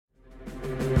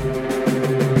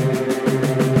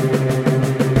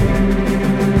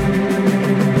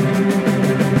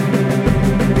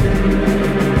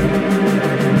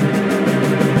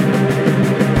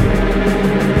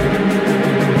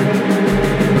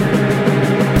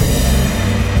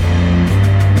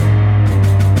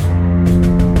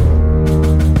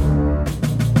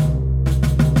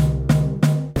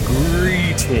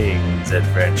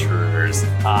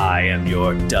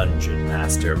Dungeon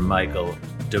Master Michael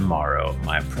DeMauro.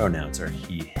 My pronouns are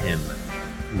he, him.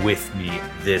 With me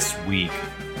this week,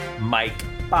 Mike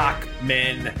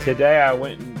Bachman. Today I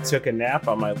went and took a nap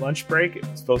on my lunch break. It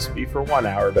was supposed to be for 1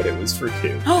 hour, but it was for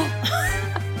 2.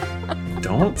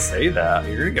 Don't say that.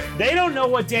 You're gonna get. They don't know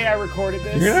what day I recorded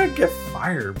this. You're gonna get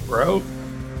fired, bro.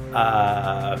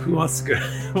 Who wants to go?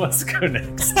 Who wants to go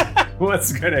next? Who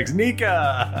wants to go next?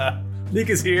 Nika.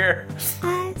 Nika's here.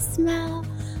 I smell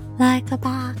like a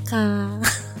baka.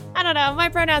 I don't know. My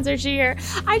pronouns are she, her.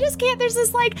 I just can't. There's this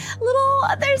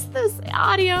there's this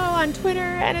audio on Twitter,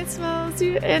 and it smells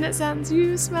you, and it sounds,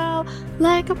 you smell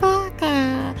like a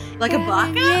baka. Like a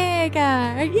baka?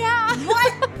 Jaeger. Yeah.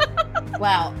 What?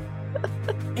 Wow.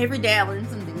 Every day I learn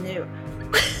something new.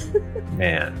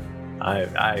 Man, I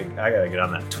gotta get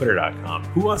on that Twitter.com.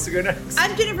 Who wants to go next?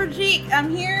 I'm Jennifer Cheek. I'm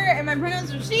here, and my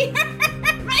pronouns are she.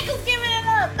 Michael's giving it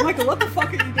up. Michael, what the fuck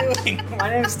are you doing? My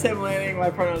name's Tim Lanning. My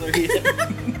pronouns are he.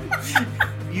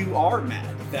 You are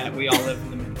mad that we all live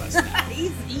in the Midwest now.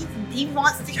 He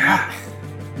wants to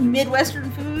eat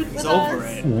Midwestern food with He's us. over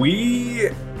it. We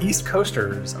East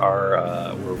Coasters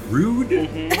are we're rude,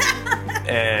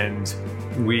 and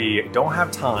we don't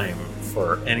have time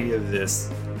for any of this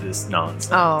nonsense.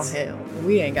 Oh hell,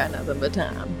 we ain't got nothing but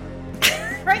time.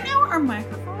 Right now, our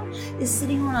microphone is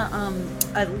sitting on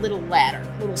a little ladder,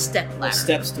 a little step ladder.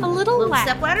 Step stool. A little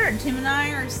Step ladder, and Tim and I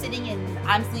are I'm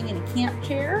sitting in a camp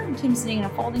chair, and Tim's sitting in a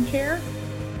folding chair.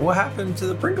 What happened to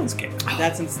the Pringles can?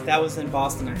 That was in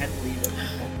Boston. I had to leave it.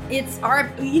 It's our,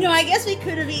 I guess we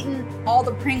could have eaten all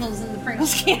the Pringles in the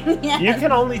Pringles can. Yeah. You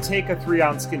can only take a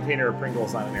 3-ounce container of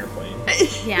Pringles on an airplane.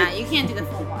 Yeah, you can't do the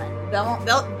full one.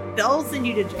 They'll send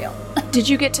you to jail. Did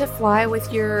you get to fly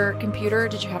with your computer, or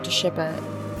did you have to ship it?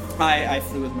 I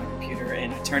flew with my computer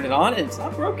and I turned it on and it's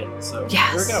not broken. So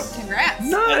Yes. here we go. Congrats.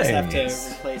 Nice. I just have to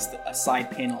replace a side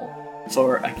panel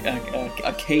for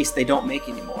a case they don't make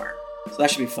anymore. So that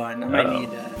should be fun. I might need.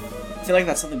 I feel like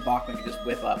that's something Bachman could just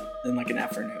whip up in like an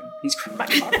afternoon. He's my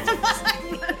car. Like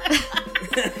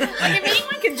if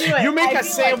anyone could do it, You make I a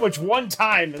feel sandwich one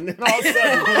time, and then all of a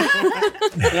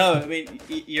sudden... No, I mean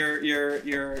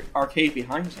your arcade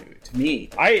behind you. To me,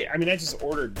 I just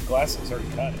ordered glasses already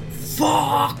cut.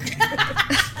 fuck.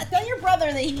 Tell your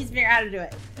brother that he needs to figure out how to do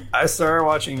it. I started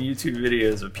watching YouTube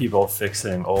videos of people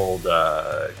fixing old,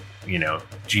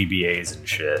 GBAs and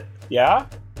shit, Yeah?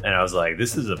 and I was like,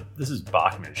 "This is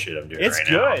Bachman shit I'm doing It's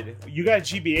right now." good. You got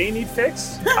GBA need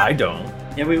fixed? I don't.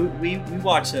 Yeah, we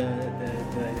watch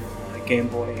the Game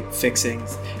Boy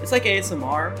fixings. It's like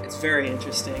ASMR. It's very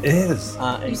interesting. It is.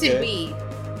 And You said good. we.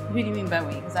 Who do you mean by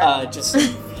we? Because I don't Just watch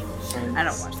friends. I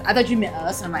don't watch that. I thought you meant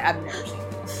us, and I'm like, I've never seen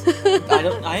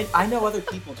this. I know other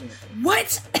people do it.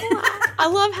 What? I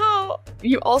love how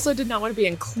you also did not want to be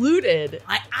included.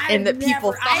 And that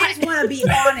people I thought- just want to be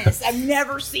honest. I've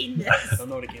never seen this. I don't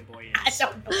know what a Game Boy I is.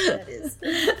 don't know what that is.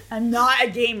 I'm not a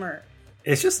gamer.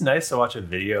 It's just nice to watch a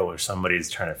video where somebody's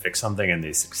trying to fix something and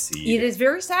they succeed. It is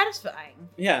very satisfying.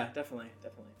 Yeah, definitely.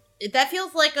 That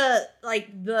feels like the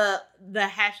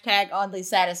hashtag oddly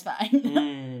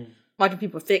satisfying. Watching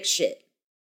people fix shit.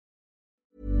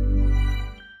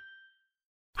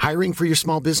 Hiring for your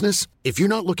small business? If you're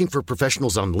not looking for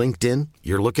professionals on LinkedIn,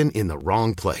 you're looking in the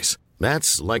wrong place.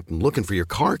 That's like looking for your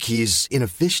car keys in a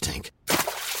fish tank.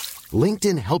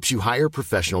 LinkedIn helps you hire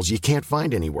professionals you can't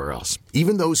find anywhere else,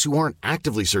 even those who aren't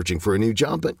actively searching for a new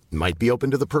job but might be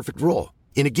open to the perfect role.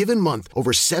 In a given month,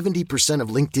 over 70% of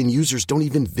LinkedIn users don't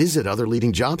even visit other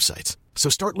leading job sites. So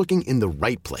start looking in the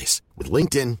right place. With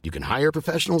LinkedIn, you can hire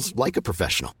professionals like a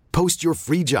professional. Post your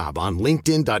free job on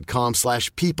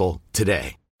linkedin.com/people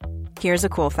today. Here's a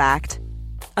cool fact.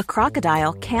 A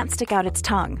crocodile can't stick out its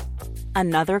tongue.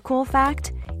 Another cool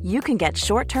fact, you can get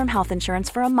short-term health insurance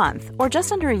for a month or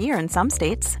just under a year in some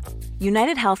states.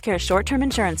 United Healthcare short-term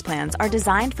insurance plans are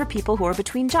designed for people who are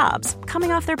between jobs,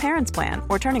 coming off their parents' plan,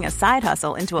 or turning a side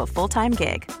hustle into a full-time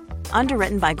gig.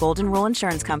 Underwritten by Golden Rule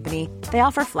Insurance Company, they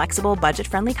offer flexible,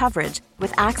 budget-friendly coverage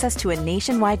with access to a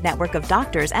nationwide network of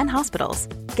doctors and hospitals.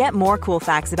 Get more cool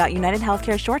facts about United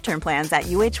Healthcare short-term plans at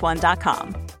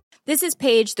uh1.com. This is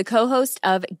Paige, the co-host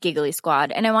of Giggly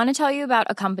Squad, and I want to tell you about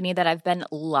a company that I've been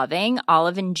loving,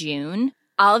 Olive & June.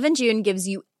 Olive & June gives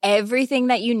you everything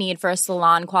that you need for a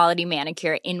salon-quality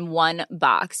manicure in one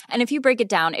box. And if you break it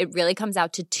down, it really comes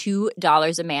out to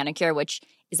 $2 a manicure, which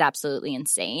is absolutely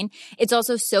insane. It's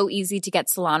also so easy to get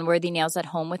salon-worthy nails at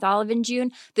home with Olive &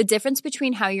 June. The difference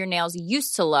between how your nails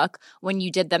used to look when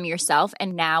you did them yourself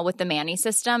and now with the Mani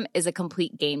system is a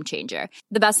complete game changer.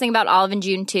 The best thing about Olive &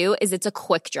 June, too, is it's a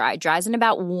quick dry. Dries in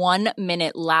about 1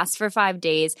 minute, lasts for 5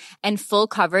 days, and full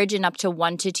coverage in up to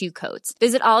 1 to 2 coats.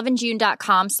 Visit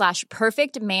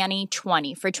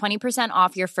oliveandjune.com/perfectmani20 for 20%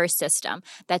 off your first system.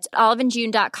 That's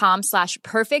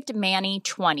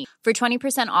oliveandjune.com/perfectmani20 for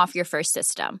 20% off your first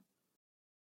system.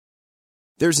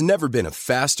 There's never been a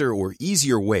faster or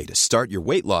easier way to start your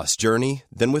weight loss journey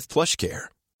than with PlushCare.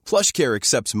 PlushCare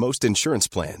accepts most insurance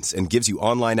plans and gives you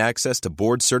online access to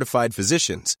board-certified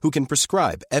physicians who can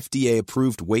prescribe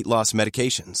FDA-approved weight loss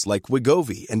medications like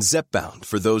Wegovy and Zepbound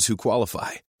for those who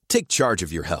qualify. Take charge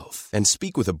of your health and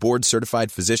speak with a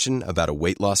board-certified physician about a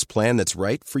weight loss plan that's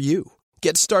right for you.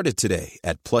 Get started today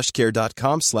at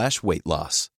plushcare.com/weight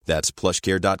loss. That's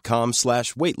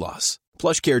plushcare.com/weight loss.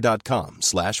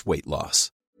 plushcare.com/weight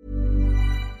loss.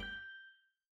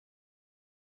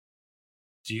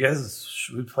 Do you guys,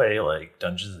 should we play like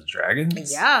Dungeons and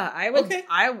Dragons? Yeah, I would. Okay.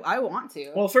 I want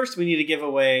to. Well, first we need to give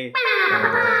away.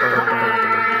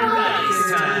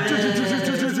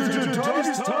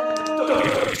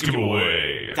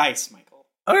 Dice, Michael.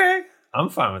 Okay, I'm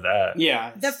fine with that.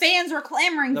 Yeah. The fans are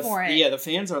clamoring for it. Yeah, the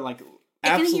fans are like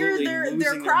I can absolutely hear their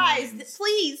losing cries. minds.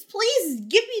 Please,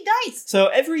 give me dice. So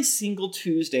every single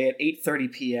Tuesday at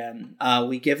 8:30 p.m.,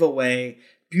 we give away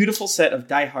beautiful set of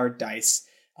Die Hard dice.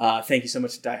 Thank you so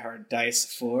much to Die Hard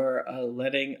Dice for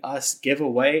letting us give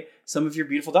away some of your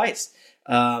beautiful dice.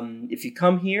 If you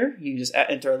come here, you just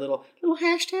enter a little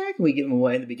hashtag, and we give them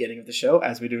away in the beginning of the show,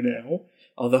 as we do now.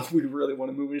 Although we really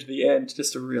want to move into the end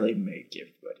just to really make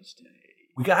everybody's day.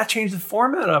 We gotta change the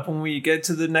format up when we get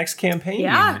to the next campaign.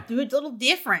 Yeah, do it a little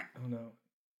different. Oh no.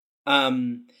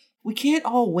 We can't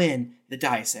all win the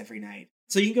dice every night.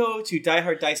 So you can go to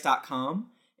dieharddice.com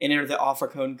and enter the offer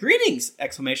code greetings! And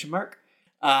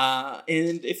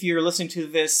if you're listening to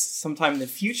this sometime in the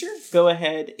future, go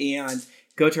ahead and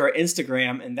go to our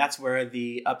Instagram, and that's where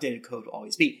the updated code will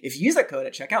always be. If you use that code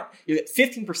at checkout, you get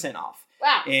 15% off.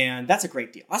 Wow. And that's a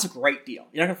great deal. That's a great deal.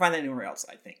 You're not going to find that anywhere else,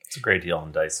 I think. It's a great deal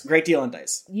on dice. Great deal on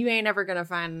dice. You ain't ever gonna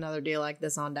find another deal like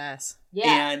this on dice.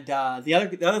 Yeah. And the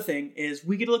other thing is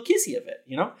we get a little kissy of it,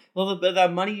 you know? A little bit of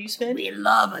that money you spend. We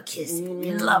love a kiss.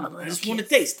 We love a little I just kiss. want to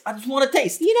taste. I just want to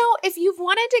taste. You know, if you've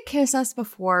wanted to kiss us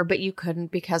before, but you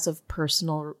couldn't because of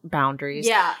personal boundaries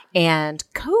and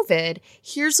COVID,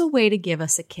 here's a way to give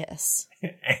us a kiss.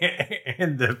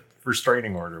 And the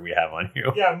restraining order we have on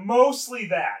you. Yeah, mostly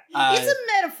that. It's a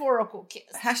metaphorical kiss.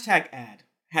 Hashtag ad.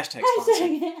 Hashtag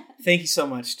sponsor. Thank you so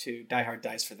much to Die Hard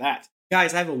Dice for that.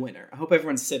 Guys, I have a winner. I hope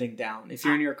everyone's sitting down. If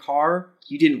you're in your car,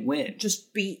 you didn't win.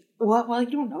 Just beat. What? Well,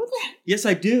 you don't know that. Yes,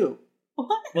 I do. What?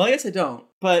 Well, I guess I don't.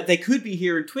 But they could be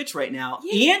here in Twitch right now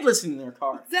and listening in their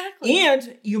car. Exactly.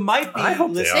 And you might be I hope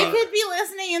they listening. are. They could be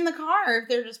listening in the car if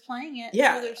they're just playing it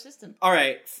through their system. All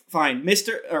right, fine.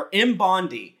 Mr. or M.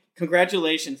 Bondi,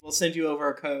 congratulations. We'll send you over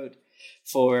a code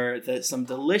for some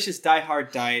delicious Die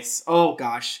Hard dice. Oh,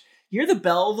 gosh. You're the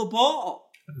belle of the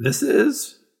ball. This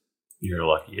is your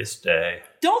luckiest day.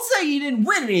 Don't say you didn't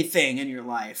win anything in your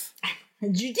life.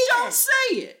 You did. Don't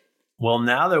say it. Well,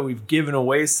 now that we've given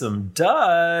away some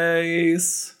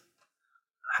dice,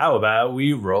 how about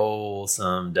we roll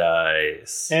some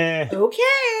dice?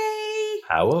 Okay.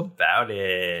 How about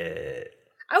it?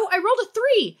 Oh, I rolled a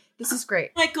 3. This is great.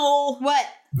 Michael. What?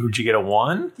 Would you get a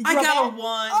 1? I got a 1.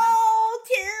 Oh,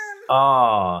 Tim.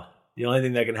 Ah, the only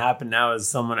thing that can happen now is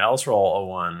someone else roll a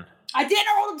 1. I didn't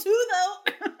roll a 2, though.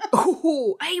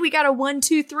 Oh, hey, we got a 1,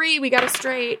 2, 3. We got a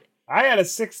straight. I had a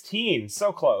 16.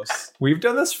 So close. We've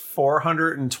done this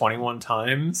 421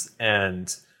 times,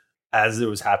 and as it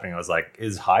was happening, I was like,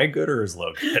 is high good or is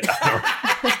low good?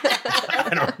 I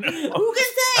don't know. Who can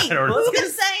say? I don't know. Who can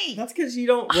say? That's because you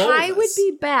don't roll High with would us.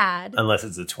 be bad. Unless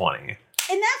it's a 20. And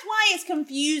that's why it's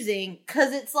confusing,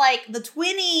 because it's like the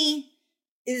 20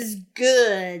 is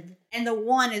good and the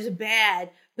 1 is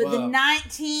bad, but the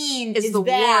 19 is the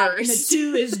bad worst. and the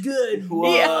 2 is good.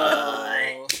 Whoa.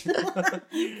 Yeah.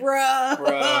 Bro.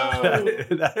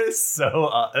 That is so,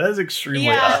 that is extremely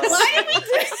Yeah. us Why did we do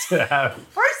to have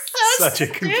We're so such a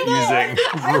stupid. confusing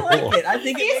I rule. like it. I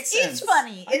think it makes It's sense.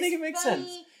 funny. I think it makes funny.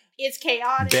 sense. It's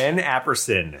chaotic. Ben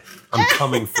Apperson, I'm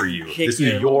coming for you. Kick This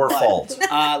your is your butt. fault.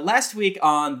 Last week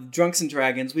on Drunks and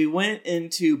Dragons, we went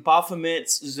into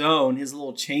Baphomet's zone, his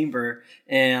little chamber,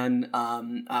 and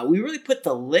we really put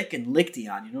the lick and lickety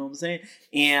on, you know what I'm saying?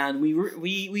 And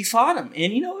we fought him,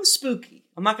 and you know, it was spooky.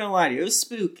 I'm not going to lie to you, it was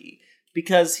spooky.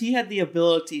 Because he had the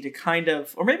ability to kind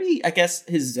of, or maybe, I guess,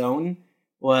 his zone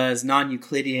was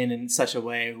non-Euclidean in such a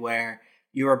way where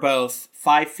you were both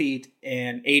 5 feet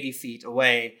and 80 feet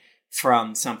away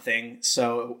from something.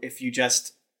 So if you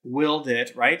just willed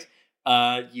it, right,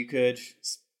 you could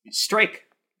strike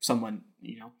someone,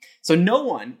 So no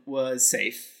one was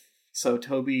safe. So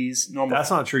Toby's normal...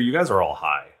 That's not true. You guys are all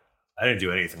high. I didn't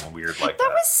do anything weird like that. That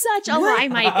was such a lie,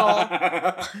 Michael.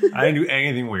 I didn't do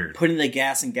anything weird. Putting the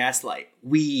gas in gaslight.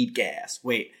 Weed gas.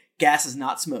 Wait, gas is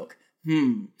not smoke.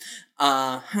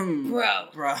 Bro.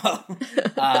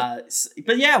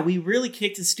 But yeah, we really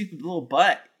kicked his stupid little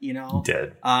butt, He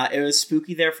did. It was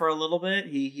spooky there for a little bit.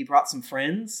 He brought some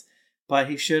friends, but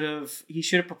he should have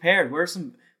prepared. We're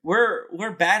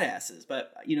badasses,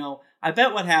 but I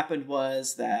bet what happened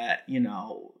was that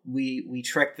we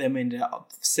tricked them into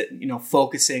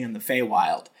focusing on the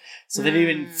Feywild, so they didn't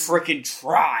even frickin'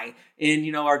 try.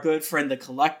 And our good friend the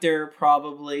Collector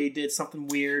probably did something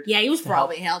weird. Yeah, he was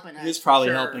probably helping us. He was probably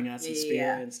helping us in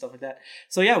spirit and stuff like that.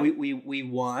 So yeah, we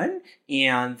won,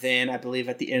 and then I believe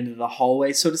at the end of the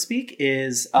hallway, so to speak,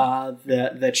 is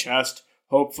the chest,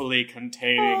 hopefully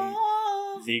containing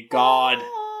the god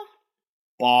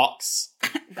box.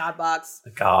 God box.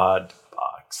 The god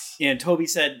box. And Toby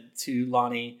said to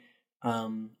Lonnie,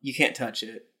 you can't touch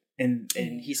it. And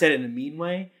he said it in a mean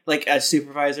way. Like a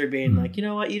supervisor being like, you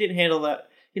know what, you didn't handle that.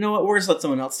 You know what, we'll just let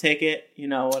someone else take it.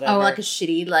 Whatever. Oh, like a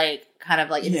shitty, kind of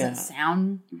it doesn't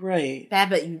sound right bad,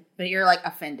 but you're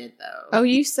offended though. Oh,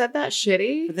 you said that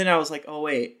shitty? But then I was like, oh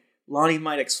wait, Lonnie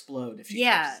might explode if she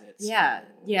touches it.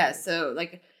 Yeah. So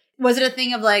was it a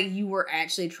thing of you were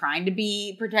actually trying to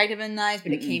be protective and nice,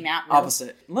 but it came out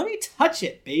opposite? Let me touch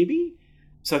it, baby.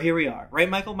 So here we are, right,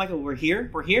 Michael? Michael, we're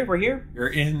here. You're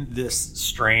in this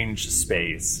strange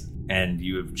space, and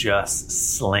you have just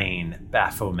slain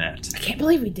Baphomet. I can't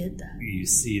believe we did that. You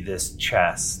see this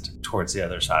chest towards the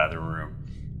other side of the room,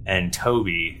 and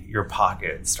Toby, your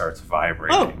pocket starts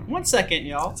vibrating. Oh, 1 second,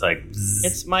 y'all. It's like bzzz,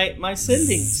 it's my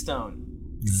sending stone.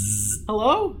 bzzz.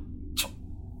 Hello?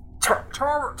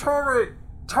 Tommy,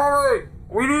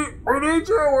 we need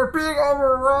you. We're being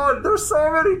overrun. There's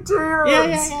so many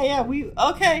demons. Yeah.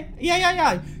 Okay.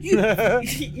 Yeah.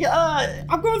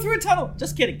 I'm going through a tunnel.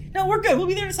 Just kidding. No, we're good. We'll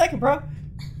be there in a second, bro.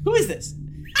 Who is this?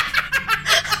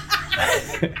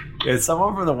 It's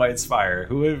someone from the White Spire.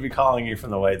 Who would be calling you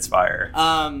from the White Spire?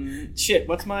 Shit.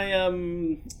 What's my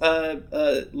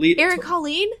lead? Eric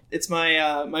Colleen? It's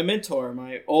my my mentor,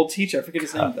 my old teacher. I forget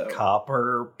his name though.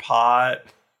 Copper Pot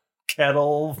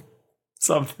Kettle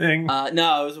something.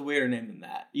 No, it was a weirder name than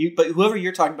that. But whoever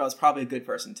you're talking about is probably a good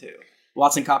person too.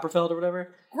 Watson Copperfield or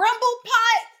whatever. Grumble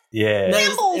Pot. Yeah. No,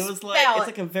 it was like it's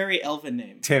like a very elven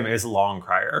name. Tim is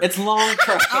Longcrier. It's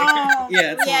Longcrier. Oh,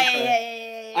 yeah. It's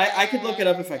yeah. I could look it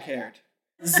up if I cared.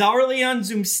 Zarleon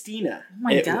Zoomstina. Oh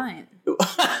my god.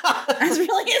 That's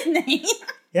really his name.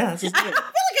 Yeah, that's his name. I feel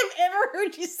like I've ever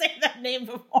heard you say that name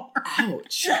before.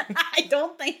 Ouch. I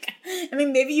don't think. I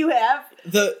mean, maybe you have.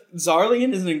 The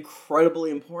Zarleon is an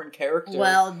incredibly important character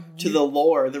to the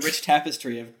lore, the rich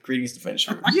tapestry of Greetings to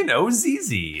Finishers.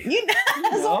 ZZ.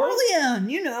 Zarleon,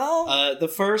 the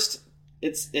first,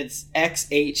 it's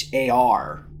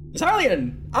XHAR.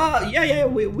 Zarleon. Yeah.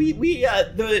 We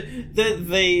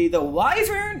the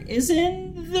wyvern is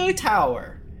in the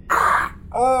tower.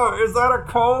 Oh, is that a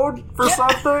code for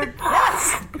something?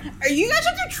 Yes. Are you guys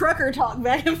have to trucker talk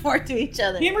back and forth to each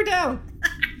other? Hammer down.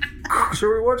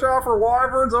 Should we watch out for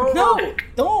wyverns? Over? No,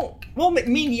 don't. Well, I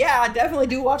mean, yeah, I definitely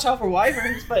do watch out for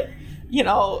wyverns, but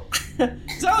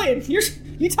Zarleon,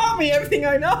 you taught me everything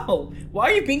I know.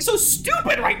 Why are you being so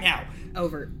stupid right now?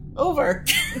 Over.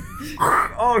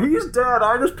 Oh, he's dead.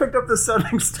 I just picked up the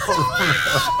sending stone.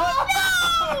 Oh,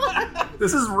 no!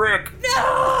 This is Rick.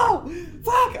 No!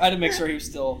 Fuck! I had to make sure he was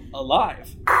still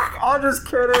alive. I'm just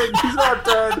kidding. He's not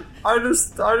dead. I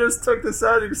just took the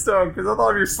sending stone because I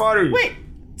thought it'd be funny. Wait,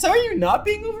 so are you not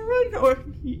being overrun, or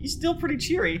you're still pretty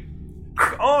cheery?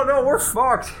 Oh no, we're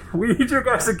fucked. We need you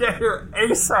guys to get here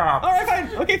ASAP. All right,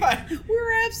 fine. Okay, fine.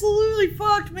 We're absolutely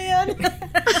fucked, man.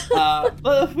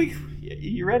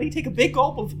 You ready? Take a big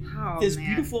gulp of this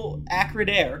beautiful acrid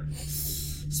air.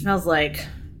 Smells like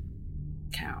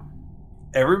cow.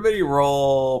 Everybody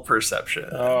roll perception.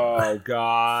 Oh,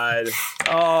 God.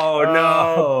 Oh,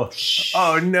 no.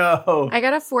 Oh, no. I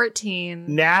got a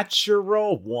 14.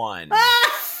 Natural 1.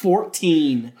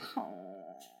 14.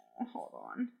 Hold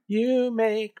on. You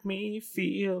make me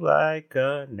feel like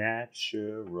a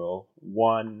natural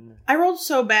 1. I rolled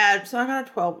so bad, so I got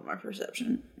a 12 with my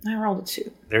perception. I rolled a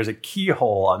 2. There's a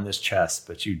keyhole on this chest,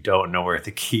 but you don't know where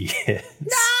the key is.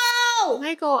 No!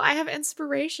 Michael, I have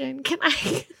inspiration. Can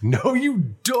I? No, you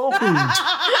don't.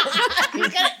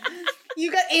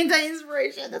 You got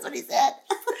anti-inspiration. That's what he said.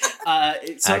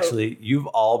 Actually, you've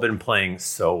all been playing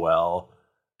so well,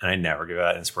 and I never give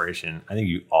out inspiration. I think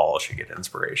you all should get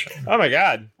inspiration. Oh my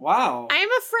god! Wow. I'm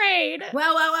afraid.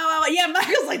 Wow. Yeah,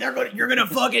 Michael's like, you're gonna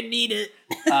fucking need it.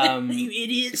 You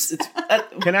idiots.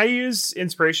 Can I use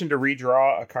inspiration to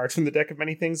redraw a card from the deck of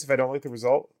many things if I don't like the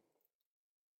result?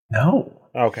 No.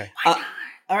 Okay.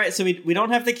 All right, so we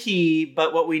don't have the key,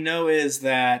 but what we know is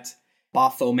that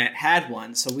Baphomet had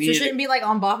one, so we shouldn't be like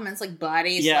on Baphomet's like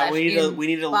body. Yeah, we need to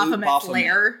loot Baphomet's Baphomet.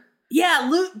 lair. Yeah,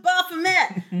 loot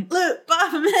Baphomet. Loot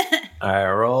Baphomet. All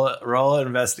right, roll an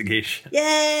investigation.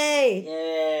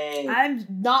 Yay! I'm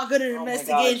not good at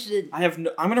investigation. I'm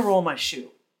gonna roll my shoe.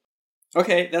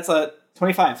 Okay, that's a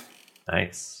 25.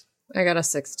 Nice. I got a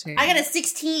 16. I got a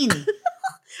 16.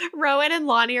 Rowan and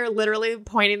Lonnie are literally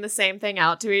pointing the same thing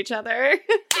out to each other. Ron and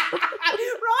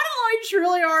I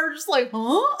truly are just like,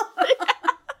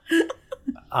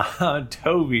 huh?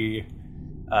 Toby,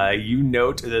 you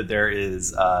note that there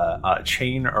is a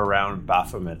chain around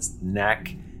Baphomet's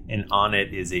neck, and on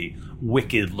it is a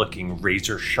wicked-looking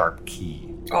razor-sharp key.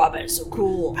 Oh, I bet it's so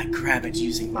cool. I grab it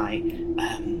using my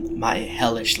my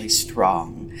hellishly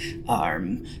strong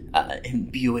arm,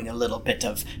 imbuing a little bit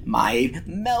of my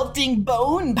melting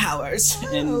bone powers,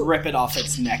 and rip it off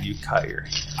its neck. You cut your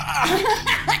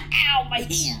Ow, my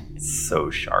hand. It's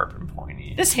so sharp and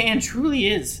pointy. This hand truly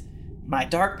is my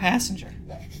dark passenger.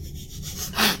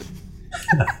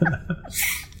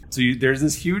 So there's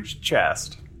this huge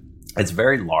chest. It's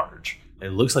very large. It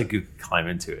looks like you could climb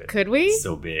into it. Could we? It's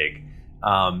so big.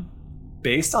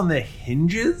 Based on the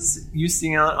hinges you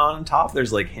see on top,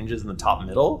 there's like hinges in the top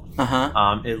middle.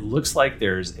 It looks like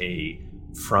there's a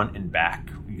front and back.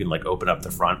 You can like open up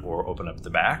the front or open up the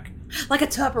back. Like a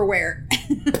Tupperware.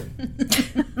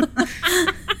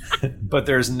 But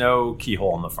there's no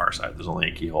keyhole on the far side. There's only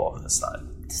a keyhole on this side.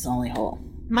 It's the only hole.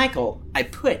 Michael, I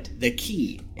put the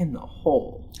key in the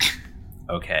hole.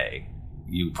 Okay.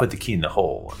 You put the key in the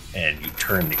hole and you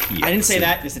turn the key. I didn't say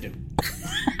that. Yes, I do.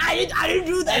 I didn't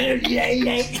do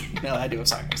that. No, I do. I'm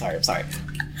sorry.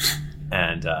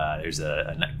 And there's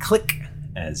a click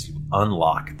as you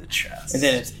unlock the chest. And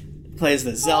then it plays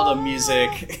the Zelda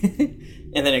music,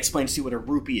 and then explains to you what a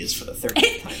rupee is for the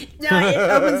 13th time. No, it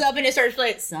opens up and it starts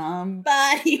playing,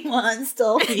 somebody once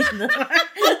told me.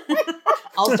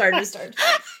 I'll start.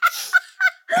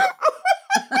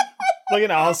 Like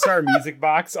an all-star music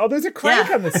box. Oh, there's a crank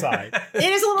on the side. It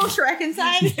is a little Shrek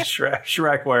inside.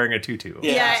 Shrek wearing a tutu.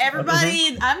 Yeah,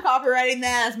 everybody, I'm copyrighting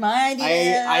that. That's my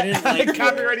idea. I didn't like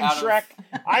copywriting Shrek.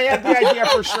 I had the idea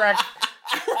for Shrek.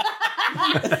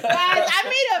 Guys, I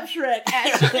made up Shrek,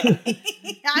 actually.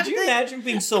 Could you imagine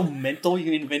being so mental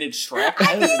you invented Shrek?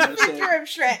 I made a picture of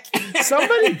Shrek.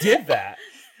 Somebody did that.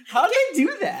 How did they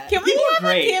do that? Can we People are have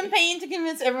great. a campaign to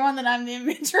convince everyone that I'm the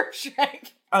inventor of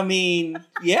Shrek? I mean,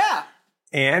 yeah.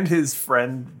 And his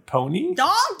friend Pony?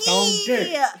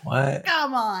 Donkey! What?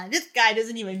 Come on. This guy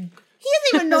doesn't even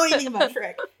know anything about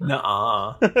Shrek.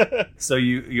 Nuh-uh. So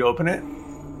you open it,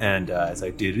 and it's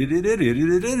like, and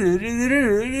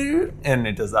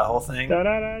it does that whole thing.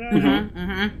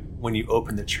 When you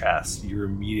open the chest, you're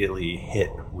immediately hit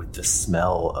with the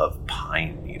smell of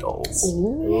pine needles.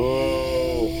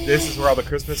 Ooh. This is where all the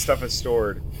Christmas stuff is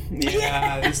stored.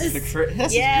 Yeah, this is the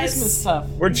Christmas stuff.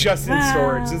 We're just in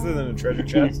storage. This isn't a treasure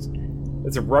chest.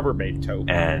 It's a Rubbermaid tote.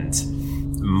 And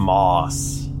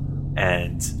moss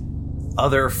and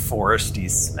other foresty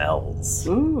smells.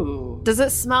 Ooh. Does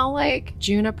it smell like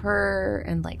juniper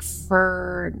and like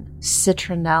fern,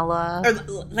 citronella? Or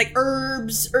like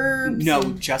herbs. No,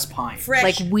 just pine. Fresh.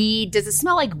 Like weed? Does it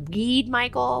smell like weed,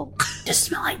 Michael? Just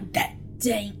smell like that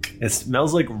dank. It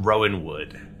smells like rowan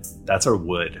wood. That's a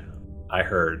wood I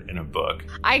heard in a book.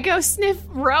 I go sniff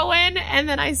Rowan, and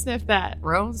then I sniff that.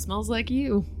 Rowan smells like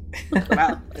you.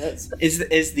 Wow.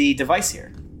 Is the device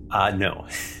here? No,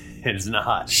 it is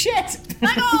not. Shit!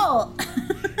 Michael!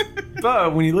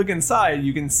 But when you look inside,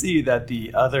 you can see that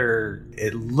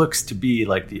it looks to be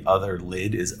like the other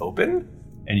lid is open,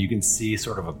 and you can see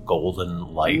sort of a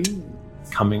golden light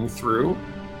coming through,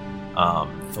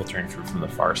 filtering through from the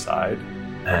far side.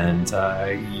 And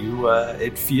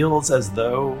it feels as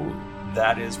though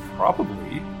that is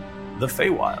probably the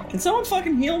Feywild. Can someone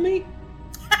fucking heal me?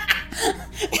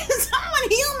 Someone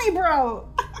heal me, bro!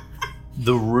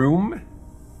 The room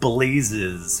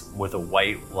blazes with a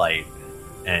white light,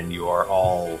 and you are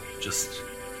all just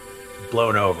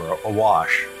blown over,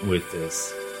 awash with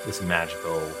this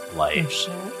magical light.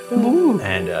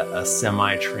 And a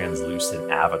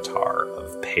semi-translucent avatar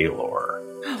of Palor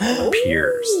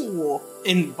appears.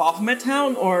 In Baphomet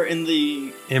Town or in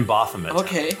the... In Baphomet Town.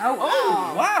 Okay. Oh,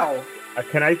 wow. Wow.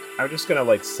 I'm just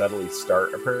gonna subtly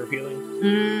start a prayer of healing.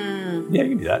 Yeah, you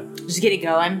can do that. Just get it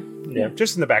going. Yeah,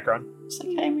 just in the background. It's like,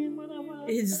 hey man, what I want.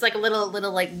 It's just like a little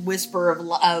whisper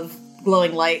of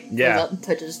glowing light. Yeah. Goes up and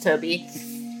touches Toby.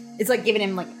 It's like giving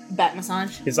him back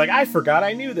massage. He's like, I forgot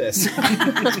I knew this.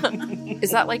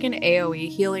 Is that like an AoE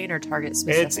healing or target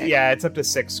specific? It's up to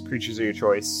 6 creatures of your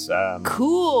choice.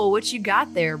 Cool. What you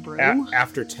got there, bro?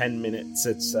 After 10 minutes,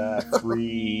 it's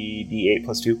 3d8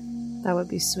 plus 2. That would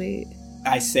be sweet.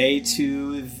 I say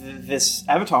to this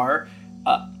avatar,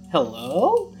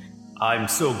 hello? I'm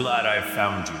so glad I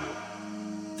found you.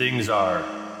 Things are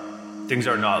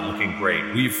not looking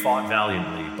great. We've fought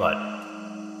valiantly, but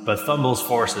Thumble's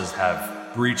forces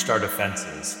have breached our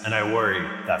defenses, and I worry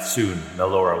that soon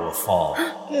Melora will fall.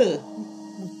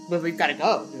 But we've got to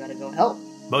go. We've got to go help.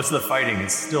 Most of the fighting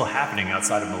is still happening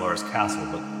outside of Melora's castle,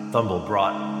 but Thumble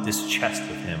brought this chest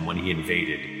with him when he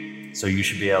invaded, so you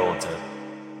should be able to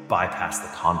bypass the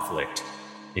conflict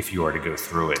if you are to go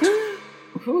through it.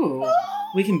 Ooh,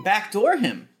 we can backdoor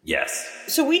him. Yes.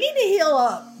 So we need to heal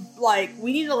up.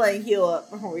 We need to heal up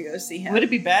before we go see him. Would it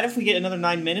be bad if we get another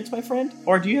 9 minutes, my friend?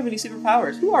 Or do you have any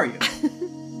superpowers? Who are you?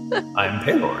 I'm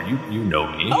Palor. You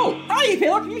know me. Oh, hi,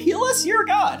 Palor. Can you heal us? You're a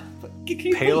god. Can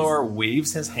you Palor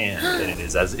waves his hand, and it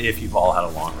is as if you've all had a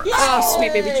long rest. Oh,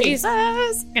 sweet baby Jesus.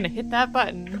 I'm going to hit that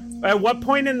button. At what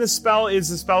point in the spell is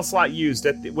the spell slot used?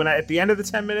 At the end of the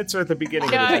 10 minutes or at the beginning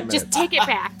of the 10 minutes? Just take it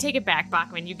back. Take it back,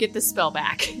 Bachman. You get the spell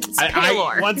back. It's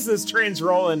Palor. Once this train's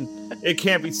rolling, it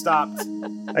can't be stopped.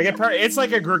 It's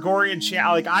like a Gregorian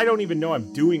chant. I don't even know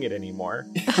I'm doing it anymore.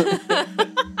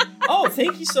 Oh,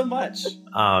 thank you so much.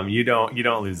 You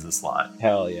don't lose the slot.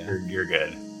 Hell yeah. You're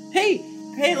good.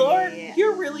 Hey, Lord,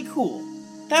 you're really cool.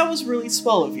 That was really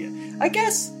swell of you. I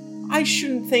guess I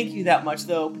shouldn't thank you that much,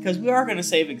 though, because we are going to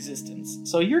save existence.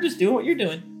 So you're just doing what you're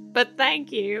doing. But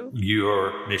thank you.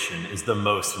 Your mission is the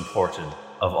most important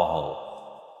of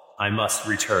all. I must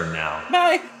return now.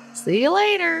 Bye. See you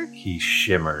later. He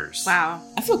shimmers. Wow.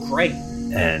 I feel great.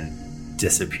 And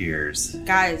disappears.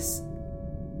 Guys,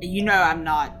 I'm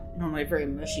not normally very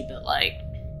mushy, but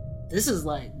this is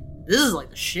the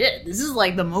shit. This is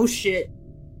the most shit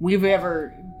we've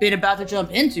ever been about to jump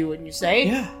into, wouldn't you say?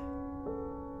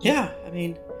 Yeah, I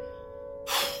mean,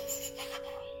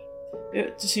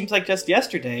 it just seems like just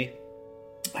yesterday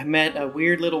I met a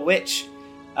weird little witch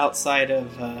outside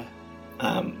of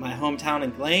my hometown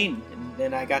in Glane, and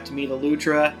then I got to meet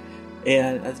Eludra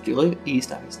and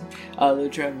East, obviously,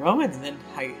 Eludra and Rowan, and then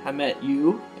I met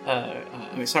you.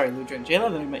 Eludra and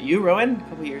Jayla. Then I met you, Rowan, a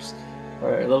couple years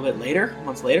or a little bit later,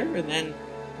 months later, and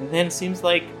then it seems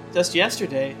like just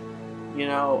yesterday,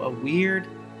 a weird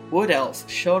wood elf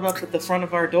showed up at the front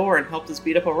of our door and helped us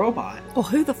beat up a robot. Well,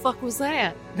 who the fuck was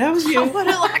that? That was you. I would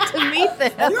have liked to meet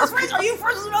them. Are you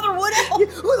friends with another wood elf?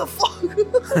 Who the fuck?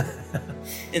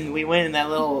 And we went in that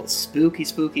little spooky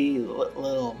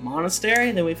little monastery,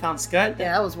 and then we found Scud.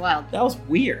 Yeah, that was wild. That was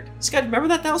weird. Scud, remember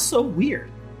that? That was so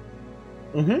weird.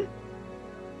 Mm-hmm.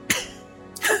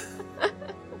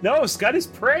 No, Scud is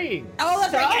praying. Oh,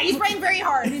 that's right. Yeah, he's praying very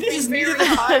hard. He's neither the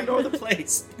time nor the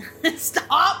place.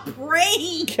 Stop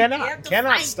praying.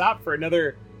 Cannot stop for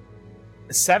another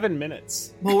 7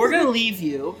 minutes. Well, we're gonna leave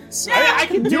you. So I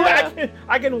can do it.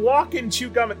 I can walk and chew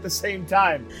gum at the same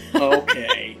time.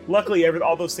 Okay. Luckily,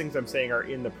 all those things I'm saying are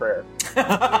in the prayer.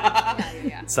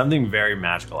 Yeah. Something very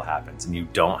magical happens, and you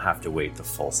don't have to wait the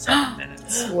full 7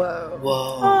 minutes.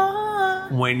 Whoa.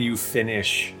 When you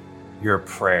finish your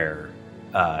prayer,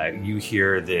 you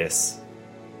hear this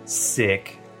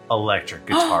sick electric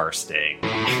guitar sting.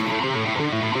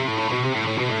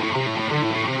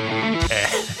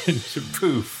 And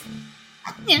poof,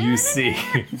 you see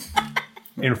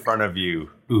in front of you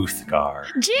Uthgar.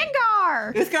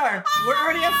 Jingar! Uthgar, we're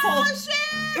already at full.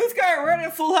 Uthgar, we're already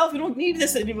at full health. We don't need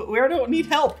this anymore. We don't need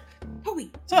help.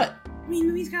 Toby, What?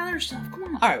 maybe he's got other stuff. Come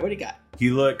on. All right, what do you got? He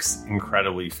looks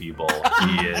incredibly feeble.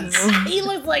 He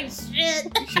looks like shit.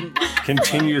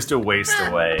 Continues to waste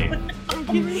away.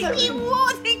 He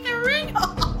won't take the ring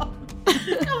off.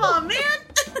 Come on, man.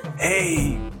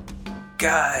 Hey,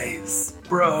 guys,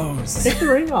 bros. Take the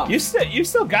ring off. You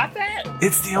still got that?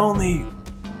 It's the only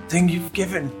thing you've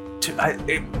given to.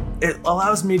 It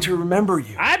allows me to remember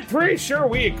you. I'm pretty sure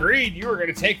we agreed you were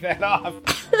going to take that off.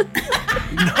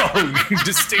 No, you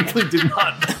distinctly did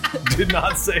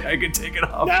not say I could take it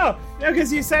off. No,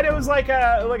 because you said it was like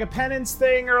a penance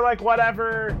thing or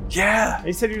whatever. Yeah. And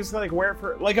you said you were just gonna wear it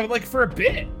for for a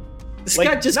bit.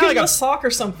 Scott, just give him a sock or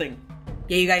something.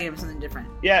 Yeah, you gotta give him something different.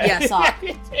 Yeah. Yeah, sock.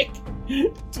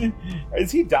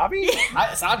 Is he Dobby?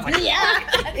 Sounds like Yeah,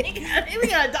 I think we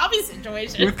got a Dobby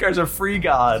situation. Uthgar's a free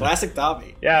god. classic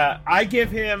Dobby. Yeah, I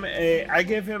give him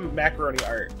macaroni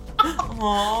art.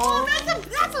 Oh,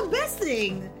 that's the best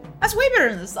thing. That's way better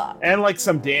than the sock. And like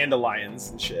some dandelions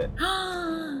and shit.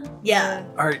 Yeah.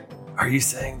 Are you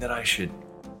saying that I should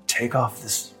take off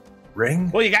this ring?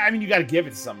 Well, you got to give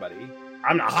it to somebody.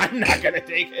 I'm not gonna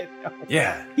take it. No.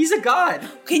 Yeah. He's a god.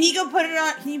 Can you put it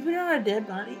on a dead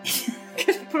body?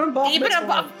 Put him Can you put it on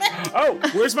Baphomet? Oh,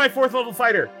 where's my 4th level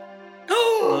fighter?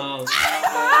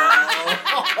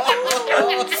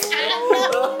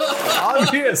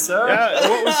 Obvious, sir.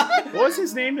 Yeah, what was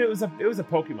his name? It was a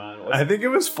Pokemon. I think it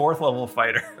was 4th level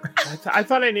fighter. I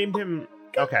thought I named him.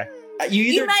 Okay.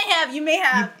 You may have. You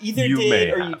either You did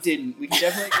may or have. you didn't. We can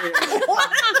definitely agree. One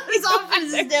of these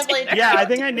options is definitely. Yeah, I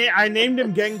think I named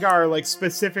him Gengar like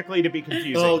specifically to be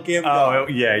confusing. Oh, Gengar. Oh,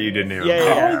 yeah, you did name him.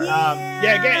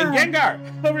 Yeah. Gengar,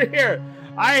 over here.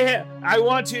 I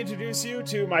want to introduce you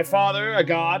to my father, a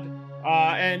god,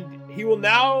 and he will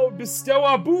now bestow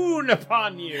a boon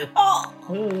upon you.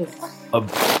 A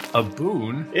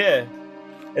boon? Yeah,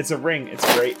 it's a ring. It's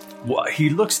great. What? He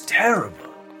looks terrible.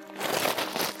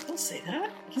 Don't say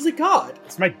that. He's a god.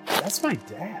 That's my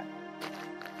dad.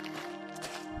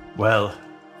 Well,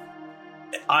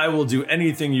 I will do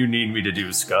anything you need me to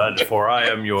do, Scud, for I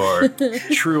am your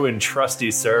true and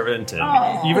trusty servant,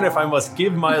 and even if I must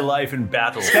give my life in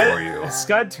battle for you.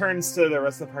 Scud turns to the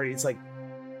rest of the party. He's like,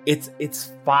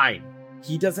 it's fine.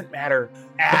 He doesn't matter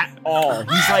at all.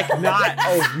 He's like not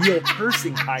a real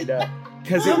person, kinda,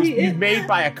 because it was made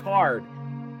by a card.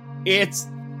 It's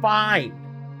fine.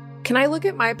 Can I look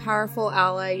at my powerful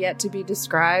ally yet to be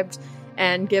described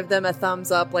and give them a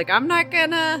thumbs up? Like, I'm not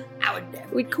gonna. I would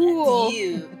never. We cool.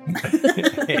 You.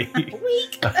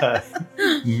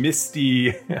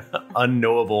 Misty,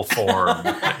 unknowable form.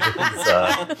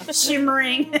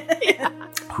 Shimmering.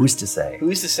 Who's to say?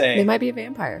 Who's to say? They might be a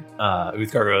vampire.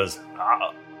 Uthgar goes,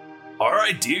 all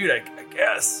right, dude, I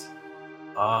guess.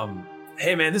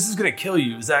 Hey, man, this is gonna kill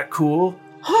you. Is that cool?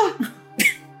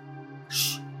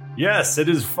 Yes, it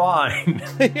is fine.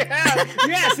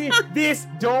 yeah, see, this,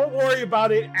 don't worry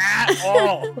about it at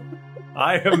all.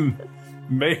 I am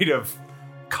made of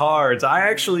cards. I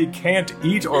actually can't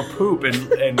eat or poop,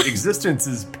 and existence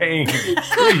is pain.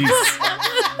 Please.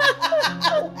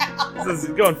 This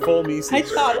is going full me. I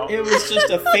thought it was just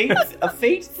a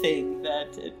fate thing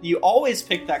that you always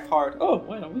pick that card. Oh,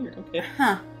 wow, weird. Okay.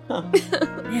 Huh.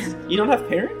 You don't have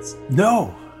parents?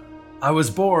 No. I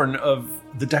was born of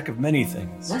the deck of many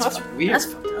things. That's weird.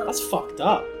 That's fucked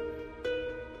up.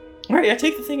 All right, yeah,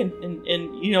 take the thing and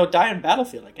die on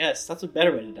battlefield. I guess that's a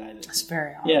better way to die. That's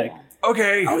very hard. Yeah.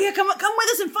 Okay. Oh yeah, come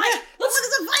with us and fight. Yeah, let's look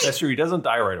at the fight. That's true. He doesn't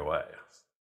die right away.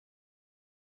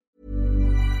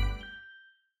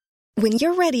 When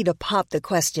you're ready to pop the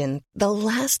question, the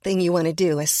last thing you want to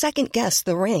do is second guess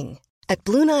the ring. At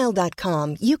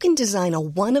BlueNile.com, you can design a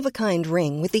one-of-a-kind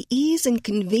ring with the ease and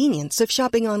convenience of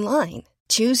shopping online.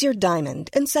 Choose your diamond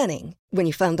and setting. When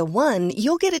you find the one,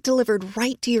 you'll get it delivered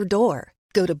right to your door.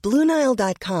 Go to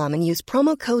BlueNile.com and use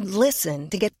promo code LISTEN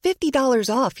to get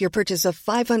 $50 off your purchase of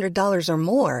 $500 or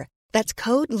more. That's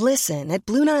code LISTEN at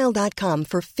BlueNile.com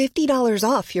for $50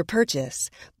 off your purchase.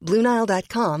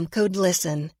 BlueNile.com, code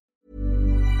LISTEN.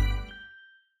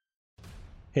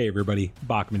 Hey everybody,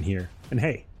 Bachman here. And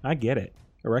hey, I get it.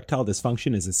 Erectile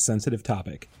dysfunction is a sensitive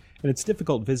topic, and it's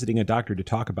difficult visiting a doctor to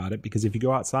talk about it because if you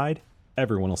go outside,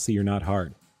 everyone will see you're not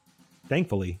hard.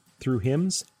 Thankfully, through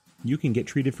HIMS, you can get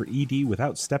treated for ED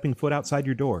without stepping foot outside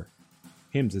your door.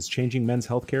 HIMS is changing men's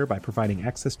healthcare by providing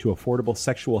access to affordable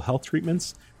sexual health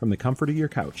treatments from the comfort of your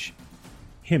couch.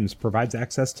 HIMS provides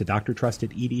access to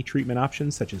doctor-trusted ED treatment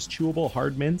options such as chewable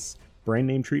hard mints, brand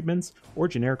name treatments, or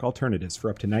generic alternatives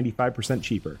for up to 95%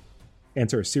 cheaper.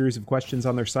 Answer a series of questions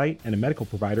on their site, and a medical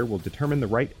provider will determine the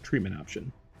right treatment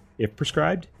option. If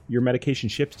prescribed, your medication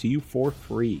ships to you for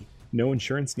free. No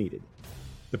insurance needed.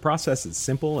 The process is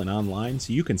simple and online,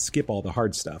 so you can skip all the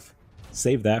hard stuff.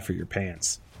 Save that for your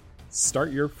pants.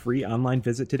 Start your free online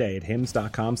visit today at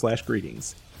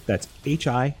hims.com/greetings. That's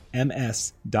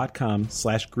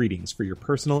HIMS.com/greetings for your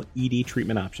personal ED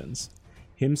treatment options.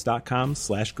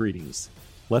 hims.com/greetings.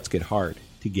 Let's get hard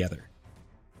together.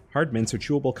 Hard mints are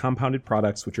chewable compounded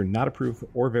products which are not approved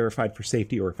or verified for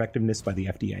safety or effectiveness by the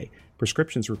FDA.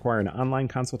 Prescriptions require an online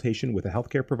consultation with a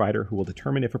healthcare provider who will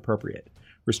determine if appropriate.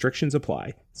 Restrictions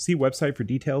apply. See website for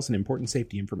details and important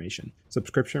safety information.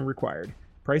 Subscription required.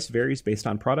 Price varies based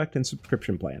on product and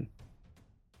subscription plan.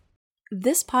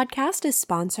 This podcast is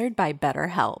sponsored by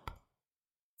BetterHelp.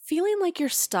 Feeling like you're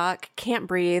stuck, can't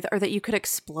breathe, or that you could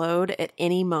explode at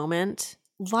any moment?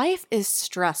 Life is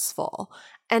stressful,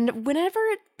 and whenever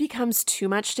it becomes too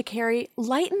much to carry,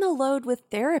 lighten the load with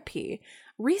therapy.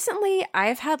 Recently,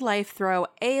 I've had life throw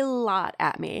a lot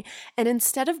at me, and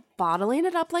instead of bottling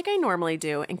it up like I normally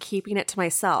do and keeping it to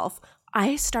myself,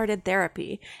 I started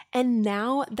therapy, and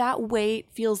now that weight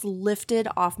feels lifted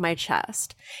off my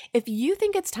chest. If you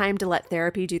think it's time to let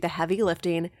therapy do the heavy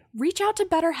lifting, reach out to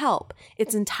BetterHelp.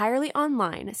 It's entirely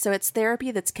online, so it's therapy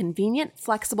that's convenient,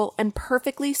 flexible, and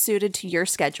perfectly suited to your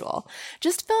schedule.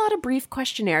 Just fill out a brief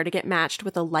questionnaire to get matched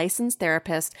with a licensed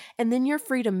therapist, and then you're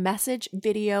free to message,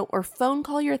 video, or phone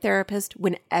call your therapist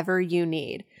whenever you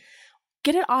need.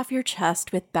 Get it off your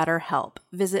chest with BetterHelp.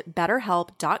 Visit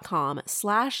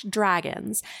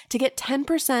betterhelp.com/dragons to get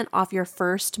 10% off your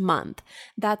first month.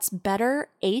 That's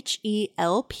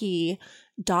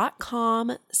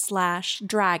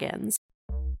betterhelp.com/dragons.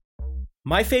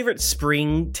 My favorite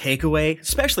spring takeaway,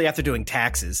 especially after doing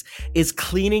taxes, is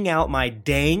cleaning out my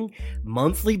dang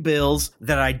monthly bills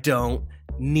that I don't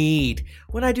need.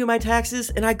 When I do my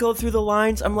taxes and I go through the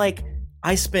lines, I'm like,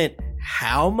 I spent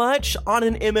how much on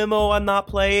an MMO I'm not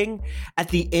playing? At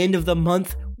the end of the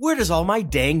month, where does all my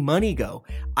dang money go?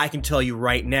 I can tell you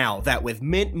right now that with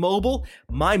Mint Mobile,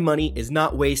 my money is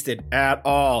not wasted at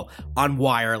all on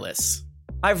wireless.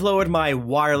 I've lowered my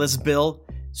wireless bill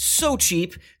so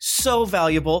cheap, so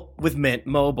valuable with Mint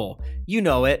Mobile. You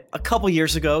know it. A couple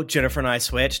years ago, Jennifer and I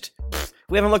switched.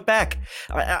 We haven't looked back.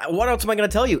 What else am I going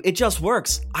to tell you? It just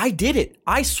works. I did it.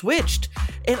 I switched.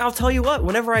 And I'll tell you what,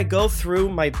 whenever I go through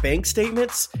my bank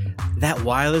statements, that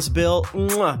wireless bill,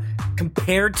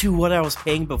 compared to what I was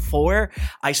paying before,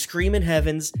 I scream in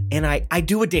heavens and I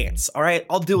do a dance, all right?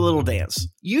 I'll do a little dance.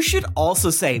 You should also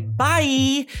say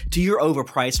bye to your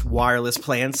overpriced wireless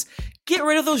plans. Get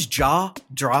rid of those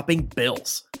jaw-dropping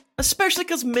bills, especially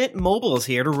because Mint Mobile is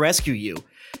here to rescue you.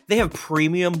 They have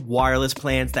premium wireless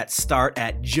plans that start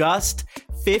at just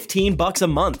 $15 a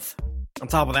month. On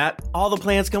top of that, all the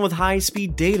plans come with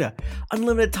high-speed data,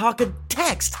 unlimited talk and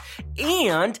text,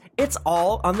 and it's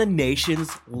all on the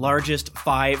nation's largest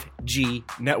 5G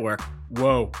network.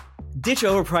 Whoa. Ditch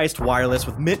overpriced wireless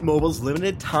with Mint Mobile's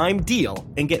limited time deal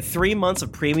and get 3 months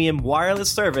of premium wireless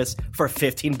service for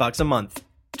 $15 a month.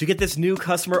 To get this new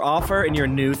customer offer and your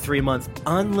new 3-month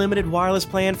unlimited wireless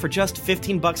plan for just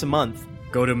 $15 a month,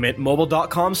 go to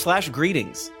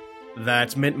mintmobile.com/greetings.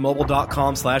 That's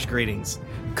mintmobile.com/greetings.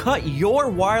 Cut your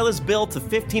wireless bill to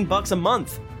 $15 a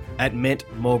month at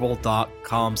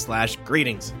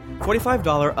mintmobile.com/greetings.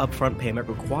 $45 upfront payment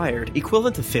required,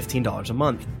 equivalent to $15 a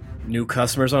month. New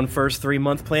customers on first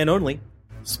 3-month plan only.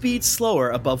 Speed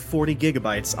slower above 40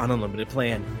 gigabytes on unlimited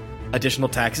plan. Additional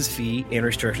taxes, fee, and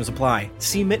restrictions apply.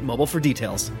 See Mint Mobile for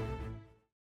details.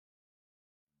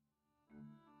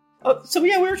 So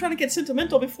yeah, we were trying to get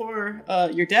sentimental before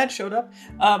your dad showed up,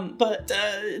 but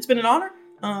it's been an honor.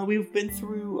 We've been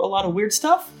through a lot of weird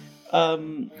stuff.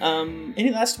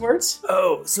 Any last words?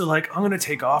 Oh, so like I'm gonna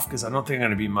take off because I don't think I'm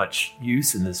gonna be much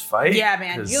use in this fight. Yeah,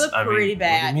 man, you look pretty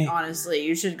bad. Honestly,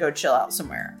 you should go chill out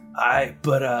somewhere.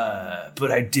 But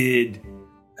I did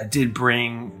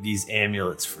bring these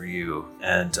amulets for you,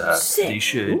 and they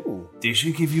should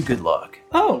give you good luck.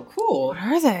 Oh, cool. What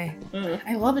are they?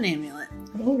 I love an amulet.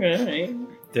 Okay.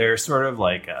 They're sort of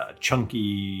like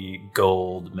chunky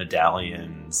gold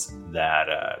medallions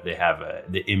that they have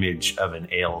the image of an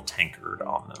ale tankard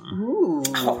on them. Ooh.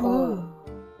 Oh.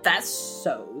 That's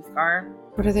so Uthgar.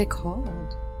 What are they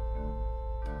called?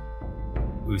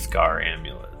 Uthgar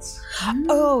amulets.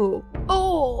 Oh,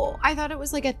 I thought it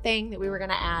was like a thing that we were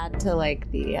gonna add to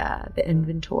like the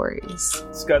inventories.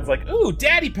 Scud's like, ooh,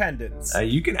 daddy pendants.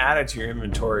 You can add it to your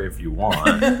inventory if you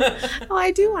want. Oh,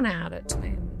 I do want to add it to my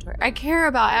inventory. I care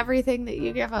about everything that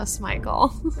you give us,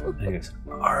 Michael. He goes,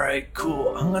 all right,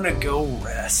 cool. I'm gonna go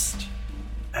rest,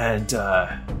 and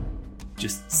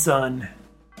just son,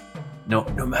 no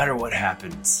matter what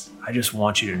happens, I just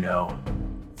want you to know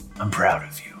I'm proud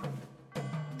of you.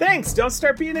 Thanks. Don't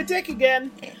start being a dick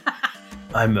again.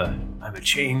 I'm a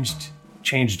changed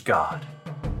god.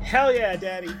 Hell yeah,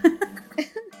 daddy.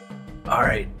 All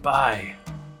right, bye.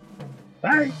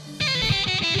 Bye.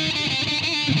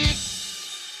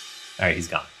 All right, he's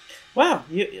gone. Wow,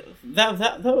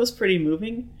 that was pretty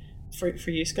moving for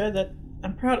you, Scud. That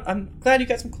I'm proud. I'm glad you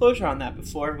got some closure on that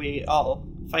before we all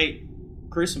fight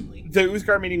gruesomely. The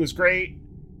Uthgar meeting was great.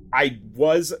 I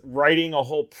was writing a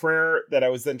whole prayer that I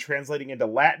was then translating into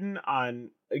Latin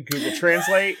on Google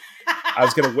Translate. I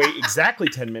was going to wait exactly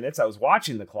 10 minutes. I was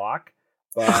watching the clock.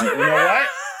 But you know what?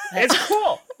 It's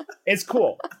cool. It's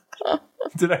cool.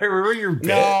 Did I ruin your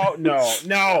bit?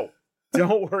 No.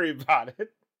 Don't worry about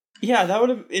it. Yeah,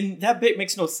 that bit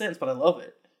makes no sense, but I love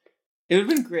it. It would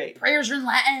have been great. Prayers are in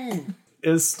Latin.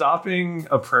 Is stopping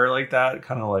a prayer like that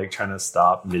kind of like trying to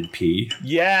stop mid-P?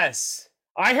 Yes.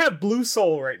 I have blue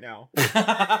soul right now.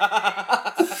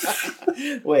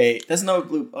 Wait, there's no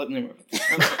blue. Oh, never mind.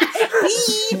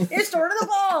 It's stored in the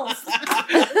balls.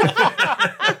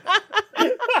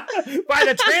 By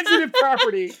the transitive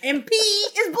property. And P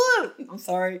is blue. I'm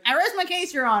sorry. I rest my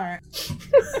case, Your Honor.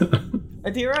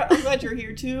 Adira, I'm glad you're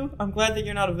here too. I'm glad that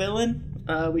you're not a villain.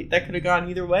 That could have gone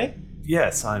either way.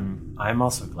 Yes, I'm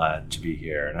also glad to be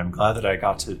here, and I'm glad that I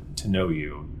got to know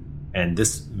you. And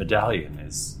this medallion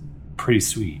is pretty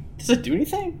sweet. Does it do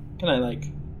anything?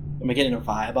 Am I getting a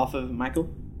vibe off of Michael?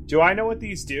 Do I know what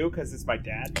these do? Because it's my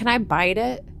dad. Can I bite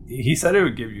it? He said it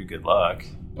would give you good luck.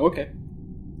 Okay.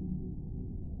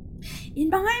 In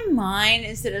my mind,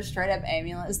 instead of straight up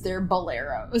amulets, they're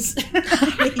boleros.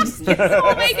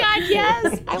 Oh my god,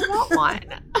 yes! I want one.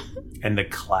 And the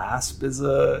clasp is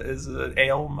an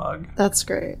ale mug. That's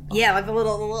great. Yeah, like the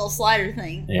little slider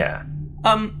thing. Yeah.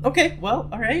 Okay. Well,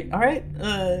 all right.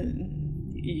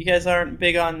 You guys aren't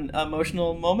big on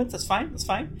emotional moments. That's fine.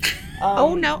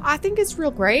 Oh no, I think it's real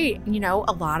great. You know,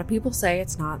 a lot of people say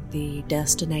it's not the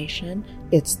destination,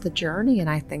 it's the journey. And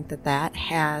I think that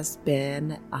has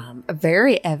been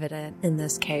very evident in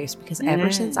this case because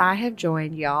ever since I have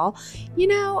joined y'all, you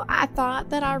know, I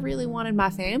thought that I really wanted my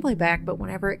family back. But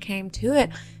whenever it came to it,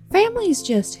 family is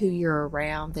just who you're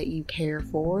around, that you care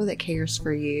for, that cares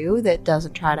for you, that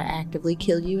doesn't try to actively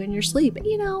kill you in your sleep,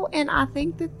 you know. And I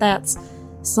think that's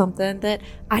something that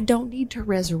I don't need to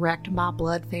resurrect my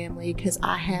blood family because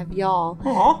I have y'all.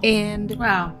 Aww. And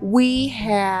we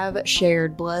have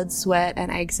shared blood, sweat, and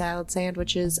egg salad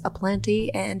sandwiches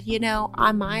aplenty. And you know,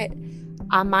 I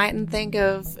mightn't think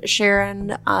of sharing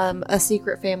a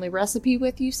secret family recipe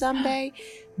with you someday,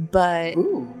 but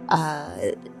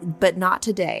not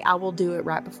today. I will do it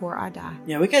right before I die.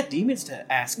 Yeah, we got demons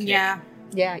to ask.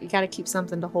 Yeah, you got to keep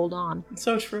something to hold on. It's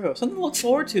so true. Something to look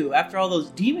forward to after all those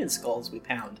demon skulls we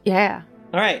pound. Yeah.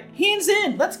 All right, hands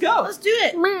in. Let's go. Let's do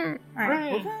it. All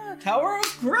right. Tower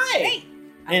of Grey.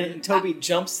 And Toby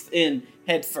jumps in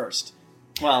head first.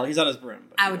 Well, he's on his broom.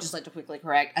 I would just like to quickly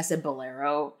correct. I said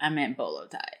bolero. I meant bolo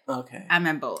tie. Okay. I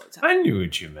meant bolo tie. I knew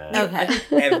what you meant. Okay. I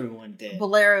think everyone did.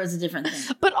 Bolero is a different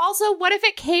thing. But also, what if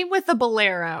it came with a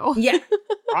bolero? Yeah.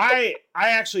 I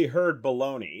actually heard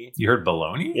baloney. You heard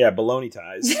baloney? Yeah, baloney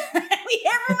ties.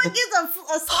 Everyone gets a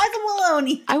slice of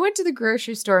bologna. I went to the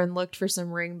grocery store and looked for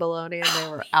some ring bologna and they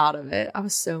were out of it. I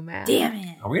was so mad. Damn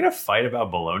it. Are we going to fight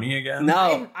about baloney again?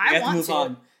 No, I we have to want move to.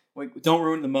 on. Wait, don't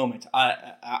ruin the moment.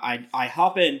 I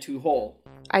hop into hole.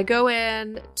 I go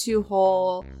in to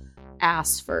whole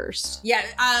ass first. Yeah,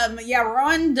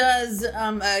 Ron does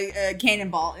a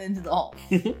cannonball into the hole.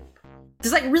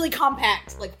 It's like really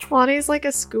compact. Like Lonnie's like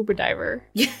a scuba diver.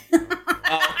 Yes, that's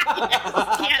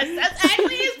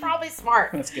actually is probably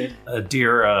smart. That's good.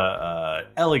 Deer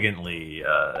elegantly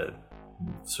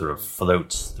sort of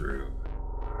floats through.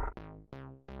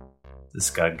 Does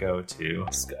Scud go too?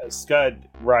 Scud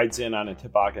rides in on a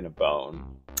toboggan of bone.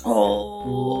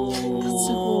 Oh, That's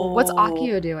so cool. What's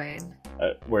Akio doing?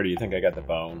 Where do you think I got the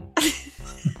bone?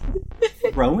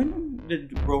 Rowan?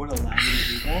 Did Rowan allow you to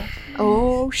do that?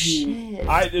 Oh shit!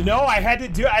 I had to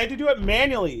do it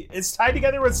manually. It's tied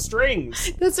together with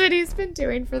strings. That's what he's been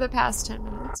doing for the past 10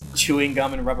 minutes. Chewing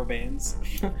gum and rubber bands.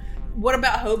 what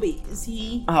about Hobie? Is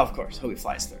he? Oh, of course. Hobie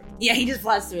flies through. Yeah, he just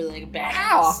flies through like a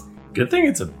badass. Good thing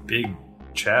it's a big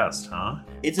chest, huh?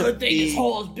 It's Good thing his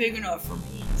hole is big enough for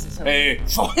me. Hey, he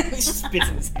spits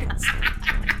in his hands.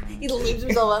 He leaves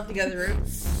himself up to go through.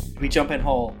 We jump in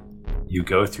hole. You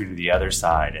go through to the other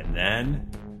side, and then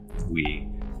we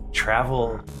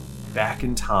travel back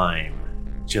in time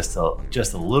just a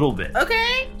little bit.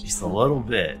 Okay. Just a little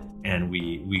bit. And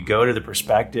we go to the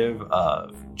perspective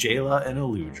of Jayla and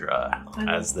Eludra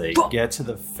as they get to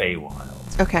the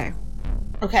Feywild. Okay.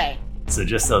 So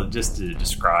just to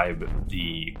describe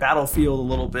the battlefield a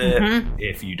little bit,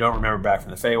 if you don't remember back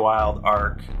from the Feywild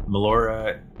arc,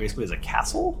 Melora basically is a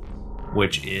castle,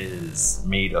 which is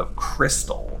made of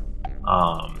crystal.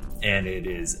 And it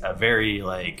is a very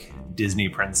like Disney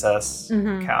princess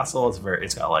castle.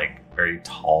 It's got like very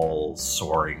tall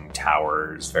soaring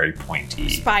towers, very pointy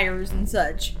Spires and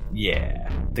such.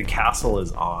 Yeah. The castle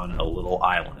is on a little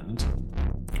island,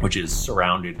 which is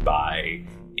surrounded by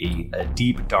a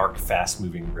deep, dark,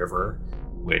 fast-moving river,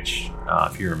 which,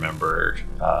 if you remember,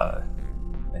 I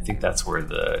think that's where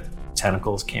the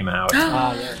tentacles came out.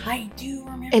 Yeah. I do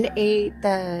remember. And ate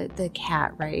the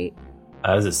cat, right?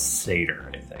 It was a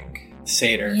satyr, I think.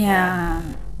 Satyr. Yeah.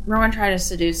 Rowan tried to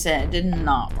seduce it. It did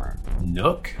not work.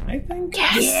 Nook, I think?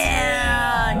 Yes!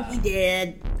 Yeah, he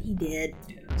did.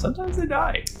 Sometimes they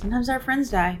die. Sometimes our friends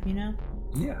die, you know?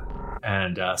 Yeah.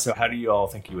 And so how do you all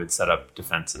think you would set up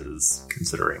defenses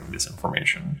considering this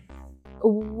information?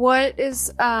 What is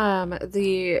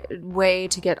the way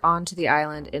to get onto the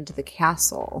island into the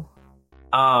castle?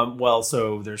 Well,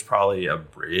 so there's probably a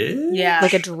bridge? Yeah.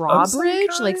 Like a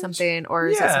drawbridge? Like something? Or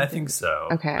is I think so.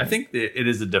 Okay. I think that it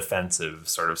is a defensive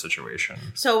sort of situation.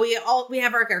 So we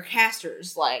have our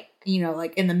casters, like, you know,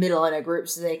 like in the middle of a group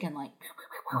so they can, like,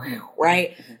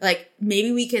 right? Like,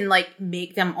 maybe we can, like,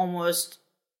 make them almost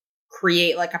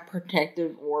create, like, a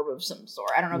protective orb of some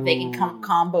sort. I don't know if they can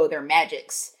combo their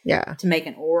magics to make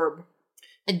an orb.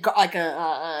 Like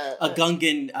a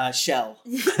Gungan shell.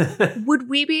 Would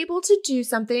we be able to do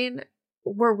something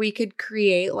where we could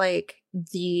create like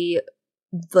the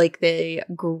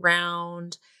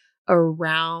ground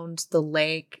around the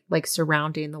lake, like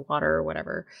surrounding the water or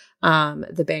whatever,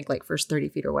 the bank, like first 30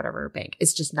 feet or whatever bank,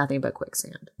 it's just nothing but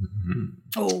quicksand.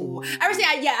 Oh, I would say,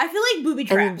 I feel like booby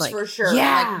traps for sure.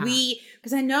 Yeah, like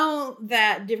because I know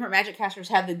that different magic casters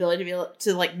have the ability to be able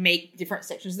to like make different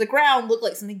sections of the ground look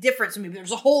like something different. So maybe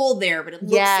there's a hole there, but it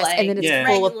looks like and then it's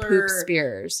full of poop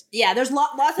spears. Yeah, there's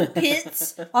lots of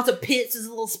pits, lots of pits as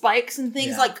little spikes and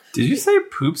things like. Did you say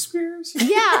poop spears?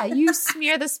 Yeah, you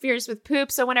smear the spears with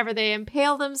poop, so whenever they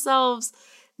impale themselves,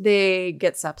 they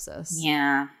get sepsis.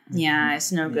 Yeah,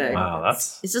 it's no good. Wow,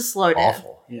 it's a slow death.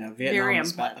 Awful. Yeah, Vietnam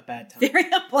was a bad time. Very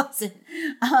unpleasant.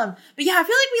 But yeah, I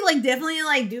feel like we like definitely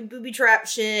like do booby trap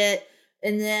shit,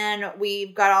 and then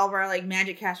we've got all of our like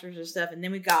magic casters and stuff, and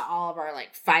then we've got all of our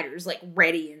like fighters like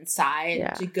ready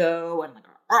inside to go, and like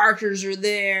our archers are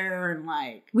there, and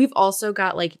like we've also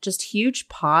got like just huge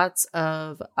pots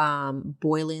of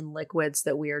boiling liquids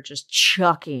that we are just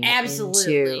chucking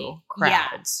into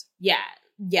crowds. Yeah.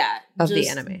 Of the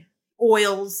enemy.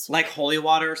 Oils. Like holy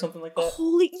water or something like that? Yes,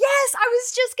 I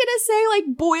was just going to say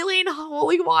like boiling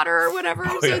holy water or whatever.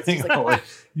 So it's just like,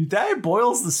 that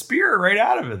boils the spear right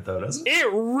out of it, though, doesn't it?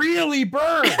 It really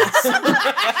burns.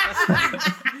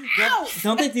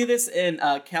 Don't they do this in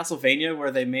Castlevania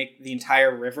where they make the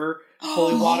entire river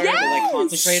holy water? They like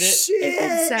concentrate it.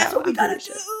 Shit, that's what we gotta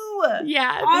do.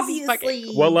 Yeah,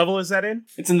 obviously. What level is that in?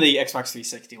 It's in the Xbox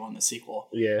 360 one, the sequel.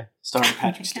 Yeah. Starring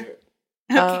Patrick Stewart.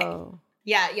 Okay. Oh.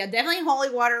 Yeah, definitely holy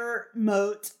water,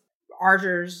 moat,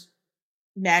 archers,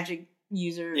 magic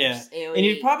users, AoE, and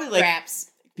you'd probably like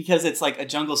traps. Because it's like a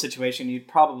jungle situation, you'd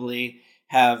probably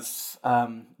have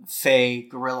Fey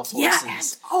guerrilla forces.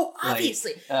 Yes. Oh,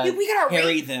 obviously. We got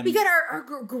them. We got our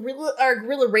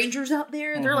gorilla rangers out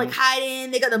there. They're like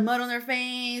hiding. They got the mud on their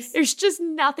face. There's just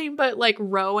nothing but like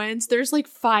Rowan's. There's like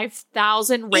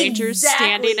 5,000 rangers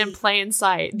standing in plain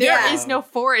sight. There is no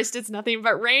forest. It's nothing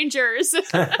but rangers.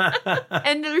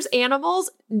 And there's animals.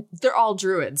 They're all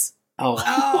druids.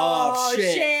 Oh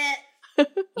shit.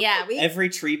 Yeah. Every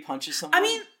tree punches someone. I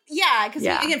mean, yeah, because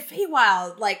again,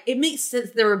 Feywild, like, it makes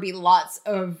sense there would be lots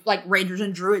of, like, rangers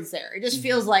and druids there. It just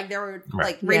feels like there were,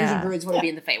 like, rangers and druids would be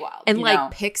in the Feywild. And,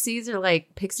 like, pixies and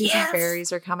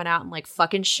fairies are coming out and, like,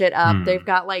 fucking shit up. They've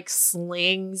got, like,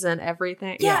 slings and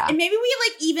everything. Yeah, and maybe we,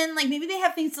 like, even, like, maybe they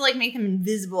have things to, like, make them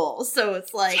invisible. So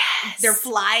it's, like, they're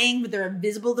flying, but they're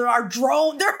invisible. There are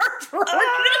drones.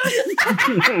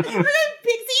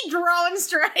 Pixie drone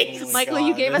strikes. Oh Michael,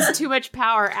 you gave us too much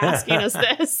power asking us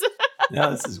this.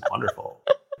 No, this is wonderful.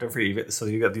 Don't forget, so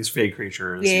you got these fey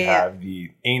creatures. You have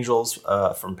the angels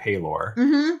from Pelor.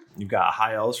 Mm-hmm. You've got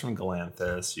high elves from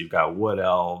Galanthus. You've got wood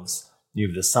elves. You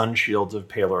have the sun shields of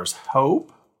Pelor's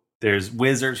Hope. There's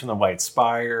wizards from the White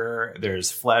Spire.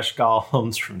 There's flesh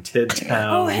golems from Tidtown.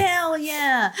 Oh, hell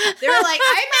yeah. They're like,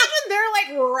 I imagine they're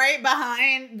like right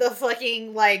behind the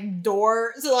fucking like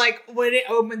door. So like when it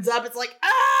opens up, it's like,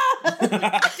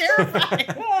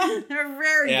 terrifying. They're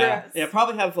very gross. Yeah,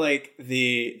 probably have like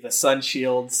the sun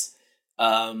shields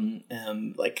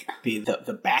like be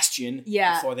the bastion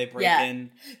before they break in.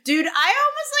 Dude, I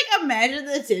almost like imagine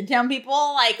the Tidtown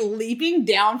people like leaping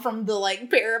down from the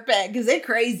like parapet because they're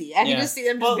crazy. I can just see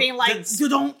them just being like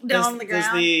down on the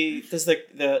ground. Does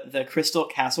the crystal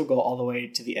castle go all the way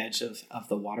to the edge of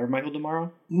the water, Michael DeMauro?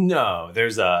 No,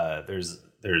 there's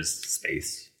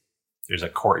space. There's a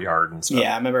courtyard and stuff.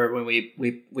 Yeah, I remember when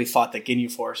we fought the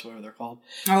Ginyu Force, whatever they're called.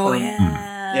 Oh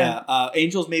yeah.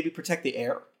 Angels maybe protect the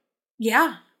air.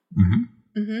 Yeah. Mm-hmm.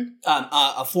 Mm-hmm.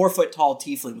 A 4-foot tall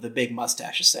tiefling with a big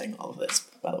mustache is saying all of this,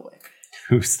 by the way.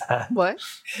 Who's that? What?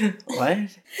 What?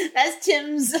 That's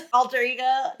Tim's alter ego.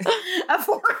 A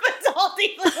 4-foot tall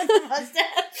tiefling with a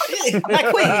mustache. My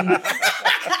queen.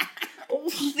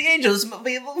 The angels will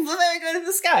be very good in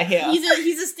the sky here.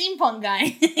 He's a steampunk guy.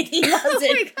 He loves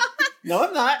it. No,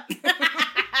 I'm not.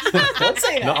 Don't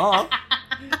say that. No.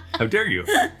 How dare you?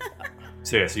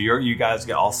 So you guys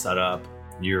get all set up.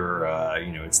 You're,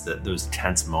 it's those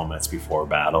tense moments before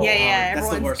battle. Yeah. That's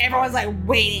the worst Everyone's part. like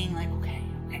waiting, like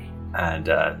okay. And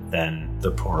then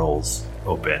the portals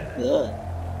open,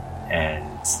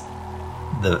 and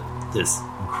this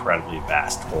incredibly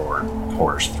vast horde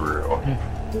pours through.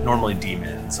 Normally,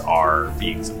 demons are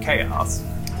beings of chaos.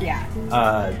 Yeah.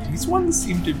 These ones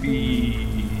seem to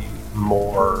be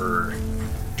more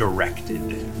directed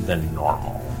than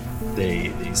normal.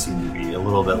 They seem to be a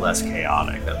little bit less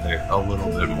chaotic. They're a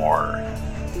little bit more.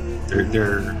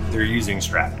 They're using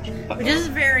strategy, Which is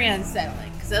very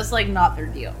unsettling because that's like not their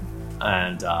deal.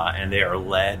 and they are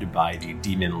led by the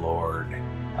demon lord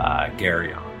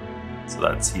Garyon.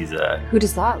 So he's a. Who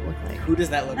does that look like? Who does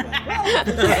that look like?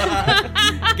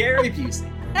 Gary Busey.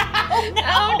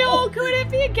 Oh no, could it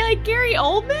be like Gary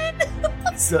Oldman?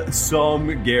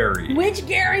 Some Gary. Which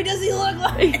Gary does he look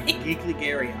like? Geekly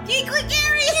Gary. Geekly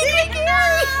Gary! Geekly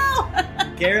Gary!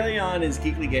 Garyon is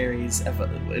Geekly Gary's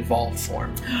evolved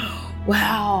form.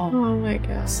 Wow. Oh my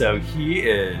god. So he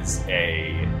is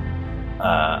a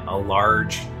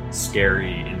large,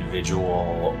 scary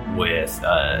individual with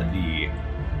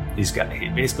He's got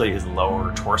basically his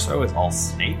lower torso is all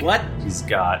snake. What? He's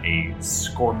got a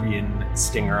scorpion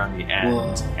stinger on the end.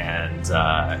 Whoa.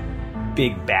 And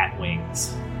big bat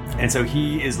wings. And so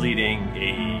he is leading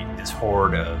this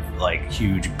horde of like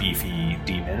huge beefy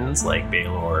demons like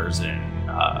Balors and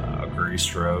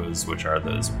Aguristros, which are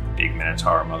those big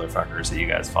Minotaur motherfuckers that you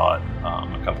guys fought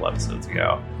a couple episodes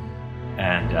ago.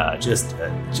 And just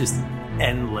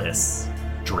endless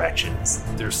dretches.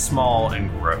 They're small and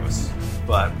gross,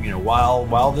 but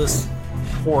while this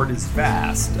horde is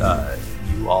vast,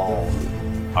 you all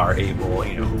are able,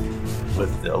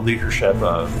 with the leadership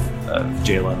of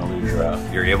Jayla and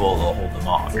Aludra, you're able to hold them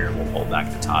off. You're able to hold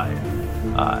back the tide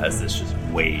as this just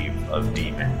wave of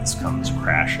demons comes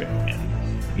crashing, and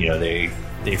they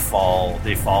fall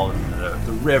in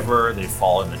the river. They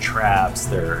fall in the traps.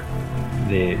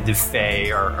 The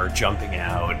Fae are jumping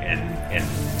out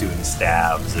and doing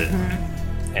stabs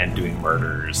and doing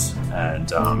murders and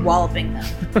walloping them.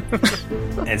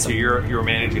 And so you're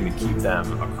managing to keep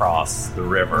them across the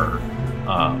river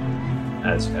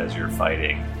as you're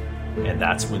fighting, and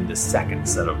that's when the second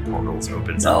set of portals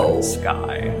opens up in the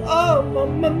sky. Oh,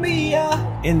 mamma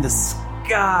mia! In the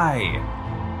sky,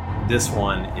 this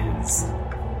one is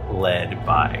led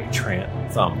by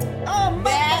Trant Thumble. Oh,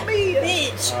 mamma mia!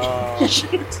 Bitch!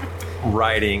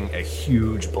 Riding a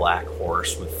huge black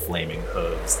horse with flaming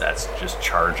hooves that's just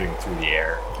charging through the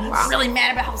air. I'm really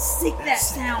mad about how sick that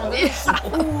sounds. It's so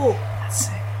cool.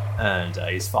 And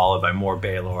he's followed by more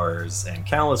Balors and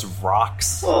countless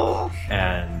rocks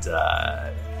and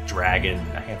a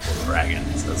handful of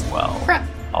dragons as well. Crap.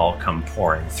 All come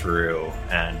pouring through,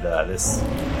 and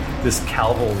this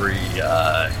cavalry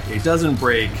it doesn't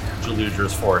break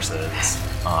Jaludra's forces,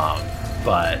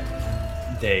 but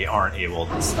they aren't able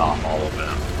to stop all of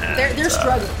them. And, They're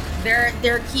struggling.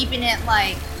 They're keeping it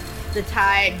like the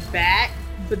tide back,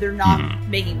 but they're not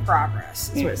making progress.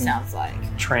 That's what it sounds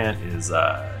like. Trant is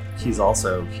he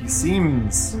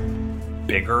seems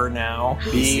bigger now.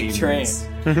 Big Trant.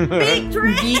 Big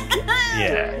Trant.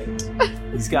 Yeah.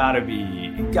 He's gotta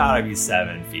be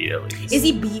 7 feet at least. Is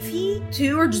he beefy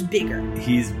too, or just bigger?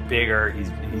 He's bigger. He's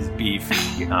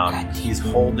beefy. He's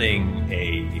holding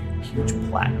a huge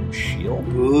platinum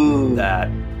shield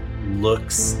that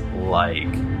looks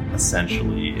like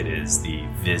essentially it is the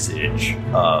visage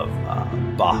of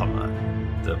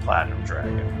Bahamut, the platinum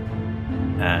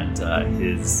dragon, and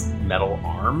his metal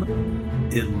arm.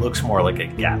 It looks more like a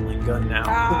Gatling gun now.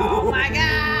 Oh my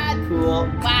god!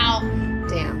 Cool. Wow.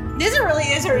 Damn. This really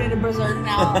is turning into Berserk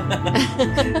now. I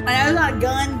know it's not a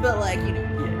gun, but like,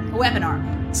 a weapon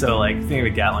arm. So like, think of a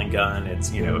Gatling gun.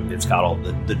 It's it's got all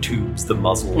the tubes, the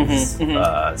muzzles.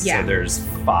 So there's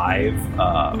five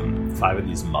of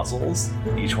these muzzles.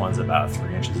 Each one's about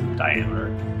 3 inches in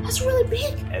diameter. That's really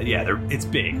big. It's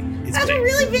big. That's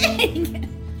really big.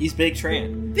 He's Big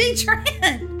Trant. Big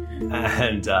Trant.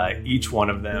 And each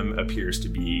one of them appears to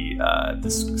be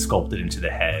sculpted into the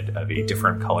head of a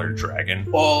different colored dragon.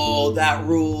 Oh, that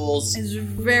rules. It's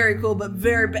very cool, but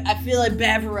I feel like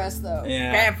bad for us though.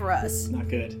 Yeah. Bad for us. Not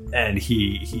good. And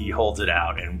he holds it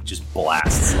out and just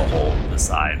blasts a hole in the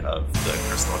side of the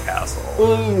crystal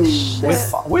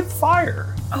castle with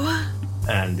fire.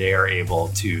 And they are able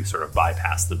to sort of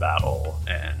bypass the battle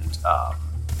and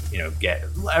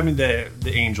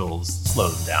the angels slow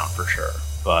them down for sure.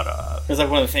 But it's like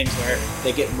one of the things where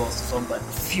they get most of them, but a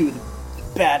few of the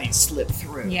baddies slip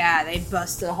through. Yeah, they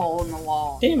busted a hole in the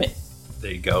wall. Damn it.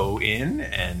 They go in,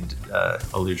 and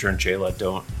Aludra and Jayla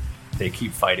They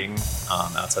keep fighting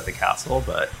outside the castle,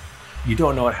 but you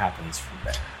don't know what happens from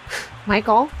there.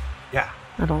 Michael? Yeah.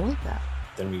 I don't like that.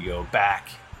 Then we go back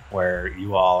where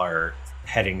you all are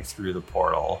heading through the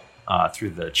portal,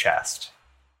 through the chest.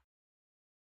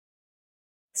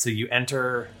 So you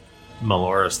enter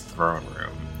Melora's throne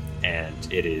room,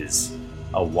 and it is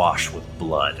awash with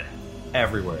blood.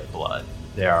 Everywhere blood.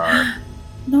 There are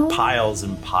piles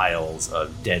and piles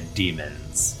of dead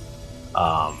demons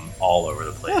all over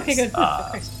the place. Okay, good.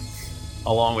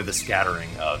 Along with a scattering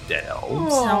of dead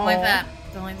elves. Don't like that.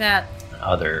 Don't like that.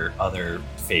 Other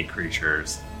fey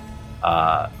creatures.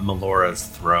 Melora's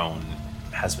throne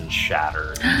has been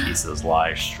shattered and pieces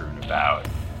lie strewn about.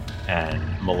 And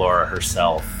Melora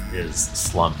herself is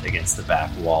slumped against the back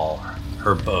wall.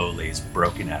 Her bow lays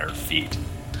broken at her feet,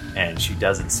 and she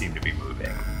doesn't seem to be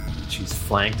moving. She's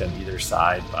flanked on either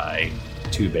side by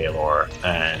two Baelor,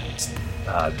 and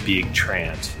Big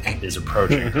Trant is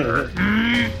approaching her.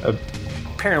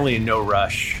 Apparently in no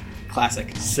rush.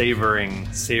 Classic. Savoring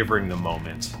the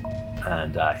moment.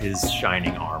 And his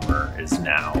shining armor is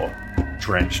now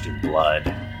drenched in blood,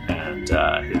 and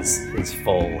his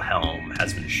full helm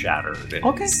has been shattered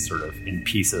and is sort of in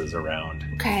pieces around.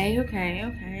 Okay.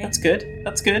 That's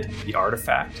good. The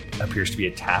artifact appears to be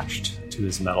attached to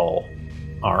his metal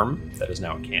arm that is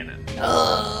now a cannon.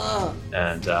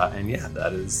 And yeah,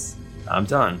 that is... I'm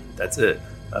done. That's it.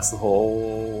 That's the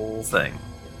whole thing.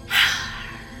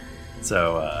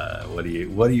 So, what do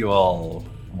you all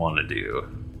want to do?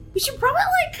 We should probably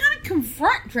kind of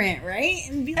confront Trent, right?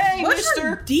 And be like, hey, what's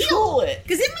your deal? Cool it.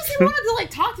 Because it must be wanted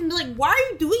to talk to him, be like, why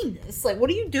are you doing this? Like, what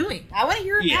are you doing? I want to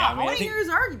hear him out. I want to hear his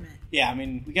argument. Yeah, I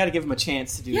mean, we got to give him a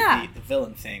chance to do the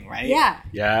villain thing, right? Yeah.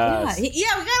 Yes. Yeah,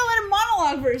 we got to let him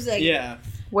monologue for a second. Yeah.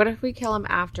 What if we kill him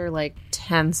after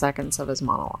 10 seconds of his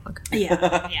monologue?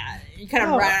 Yeah. You kind of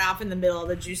run it off in the middle of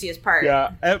the juiciest part.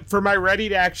 Yeah. For my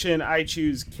ready action, I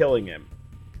choose killing him.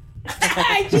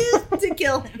 I choose to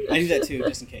kill him. I do that too,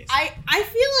 just in case. I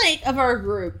feel like of our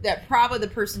group that probably the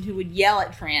person who would yell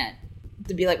at Trent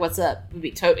to be like, what's up, would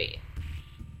be Toby.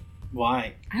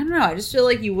 Why? I don't know. I just feel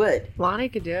like you would. Lonnie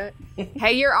could do it.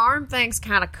 Hey, your arm thing's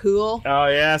kind of cool. Oh,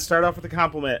 yeah. Start off with a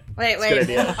compliment. Wait. Good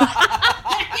idea.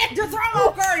 To throw him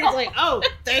off guard, he's like, oh,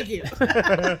 thank you.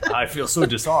 I feel so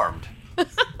disarmed.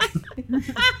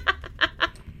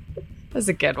 That's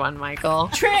a good one, Michael.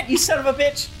 Trent, you son of a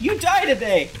bitch! You die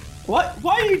today! What?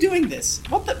 Why are you doing this?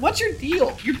 What's your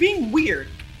deal? You're being weird.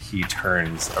 He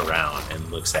turns around and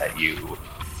looks at you,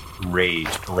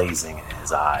 rage blazing in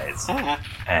his eyes,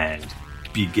 and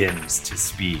begins to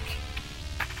speak.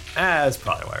 That's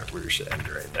probably why we should end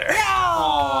right there.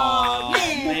 Oh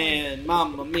man,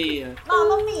 Mamma Mia!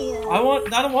 Mamma Mia!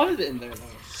 I don't want it to end there though.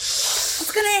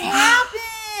 What's gonna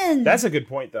happen? That's a good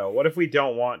point, though. What if we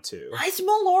don't want to? Is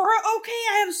Melora okay?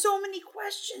 I have so many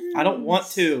questions. I don't want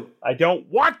to. I don't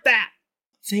want that!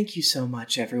 Thank you so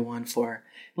much, everyone, for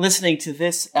listening to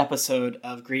this episode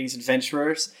of Greetings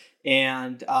Adventurers,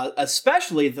 and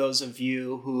especially those of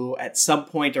you who, at some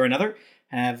point or another,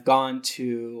 have gone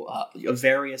to a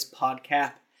various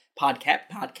podcast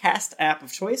app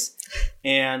of choice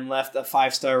and left a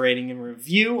 5-star rating and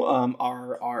review.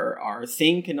 Our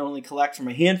thing can only collect from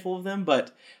a handful of them,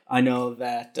 but I know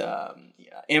that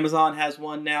Amazon has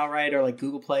one now, right? Or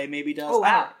Google Play maybe does. Oh,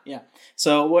 wow. Yeah.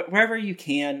 So wherever you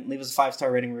can, leave us a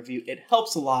 5-star rating review. It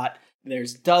helps a lot.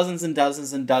 There's dozens and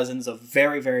dozens and dozens of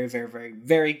very, very, very, very,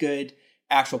 very good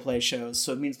actual play shows.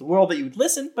 So it means the world that you would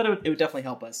listen, but it would definitely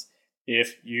help us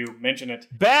if you mention it.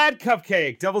 Bad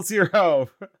Cupcake 00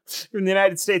 from the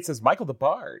United States says, Michael the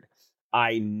Bard,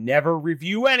 I never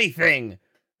review anything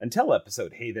until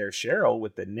episode Hey There Cheryl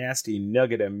with the nasty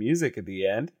nugget of music at the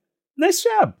end. Nice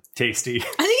job. Tasty. I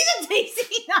think it's a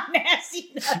tasty, not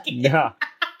nasty nugget. Yeah.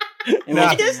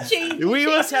 It just changed. We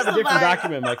must have a different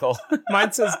document, Michael.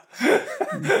 Mine says...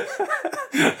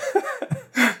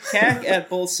 Cack at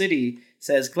Bull City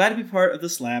says, glad to be part of the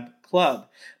Slab Club.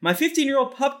 My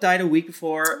 15-year-old pup died a week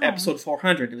before episode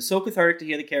 400. It was so cathartic to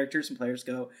hear the characters and players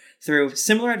go through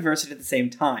similar adversity at the same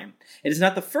time. It is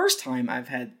not the first time I've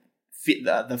had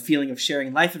the feeling of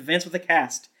sharing life events with a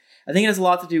cast. I think it has a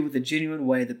lot to do with the genuine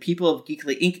way the people of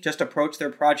Geekly Inc. just approach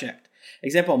their project.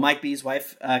 Example, Mike B's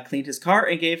wife cleaned his car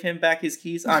and gave him back his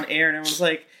keys on air, and everyone's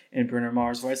like, in Bruno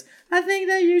Mars' voice, I think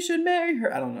that you should marry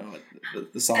her. I don't know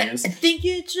what the song is. I think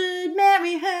you should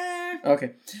marry her.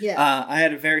 Okay. Yeah. I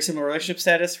had a very similar relationship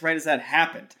status right as that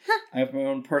happened. I have my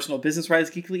own personal business right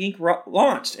as Geekly Inc.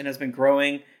 Launched and has been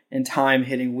growing in time,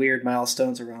 hitting weird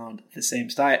milestones around the same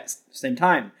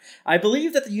time. I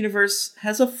believe that the universe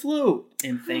has a flow,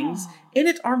 and things in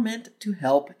it are meant to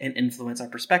help and influence our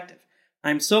perspective.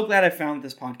 I'm so glad I found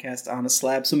this podcast on a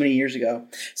slab so many years ago.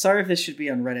 Sorry if this should be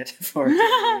on Reddit for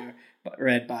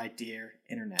read by Dear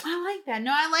Internet. I like that.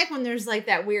 No, I like when there's like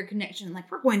that weird connection.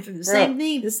 Like we're going through the same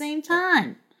thing at the same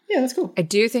time. Yeah, that's cool. I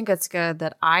do think it's good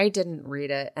that I didn't read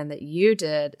it and that you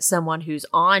did, someone who's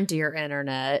on Dear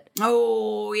Internet.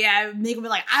 Oh, yeah. Make them be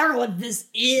like, I don't know what this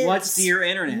is. What's Dear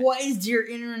Internet? What is Dear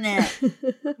Internet?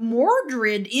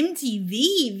 Mordred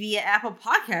MTV via Apple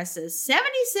Podcasts says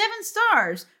 77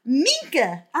 stars.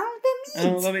 Minka. I don't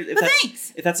know what that means.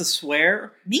 Thanks. If that's a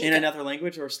swear Minka. in another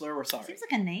language or a slur, we're sorry. Seems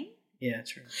like a name. Yeah,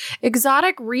 true.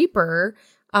 Exotic Reaper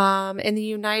in the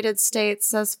United States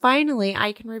says, finally,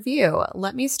 I can review.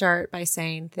 Let me start by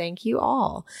saying thank you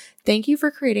all. Thank you for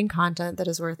creating content that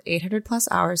is worth 800 plus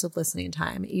hours of listening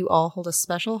time. You all hold a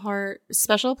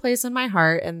special place in my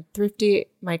heart, and Thrifty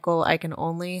Michael, I can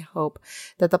only hope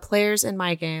that the players in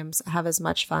my games have as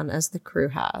much fun as the crew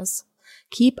has.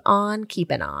 Keep on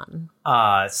keeping on.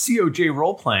 COJ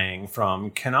Roleplaying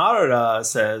from Canada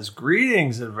says,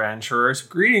 greetings, adventurers.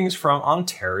 Greetings from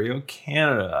Ontario,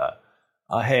 Canada.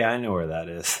 Hey, I know where that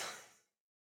is.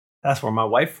 That's where my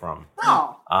wife from.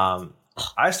 Oh.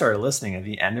 I started listening at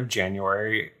the end of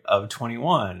January of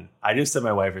 21. I just said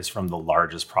my wife is from the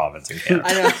largest province in Canada.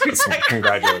 I know. So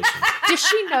congratulations. Does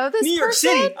she know this New York person?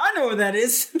 City. I know where that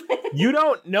is. You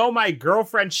don't know my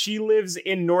girlfriend. She lives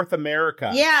in North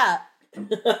America. Yeah.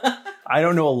 I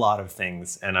don't know a lot of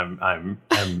things, and I'm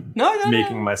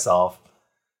making myself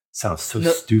sound so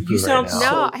stupid you sound right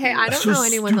now. No, hey, I don't know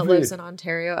anyone that lives in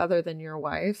Ontario other than your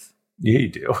wife. Yeah, you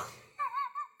do.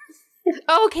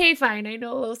 Okay, fine. I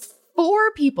know those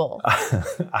 4 people.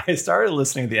 I started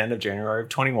listening at the end of January of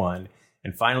 21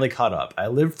 and finally caught up. I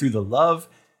lived through the love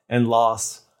and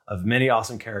loss of many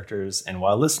awesome characters, and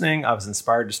while listening, I was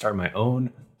inspired to start my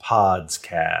own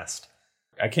podscast.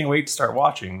 I can't wait to start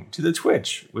watching to the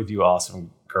Twitch with you awesome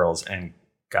girls and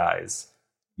guys.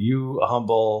 You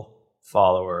humble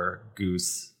follower,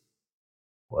 Goose.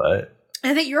 What?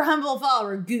 I think your humble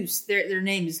follower, Goose. Their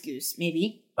name is Goose,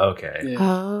 maybe. Okay. Yeah.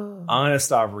 Oh. I'm going to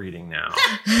stop reading now.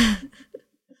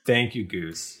 Thank you,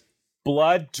 Goose.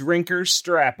 Blood Drinker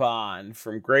Strap-On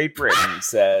from Great Britain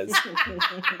says,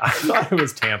 I thought it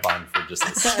was tampon for just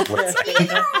a split second.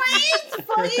 It's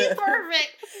fucking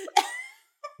perfect.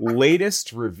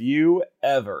 latest review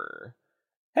ever.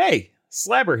 Hey,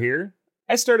 Slabber here.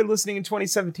 I started listening in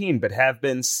 2017, but have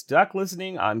been stuck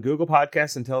listening on Google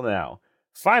Podcasts until now.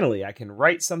 Finally, I can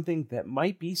write something that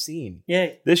might be seen.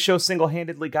 Yay. This show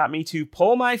single-handedly got me to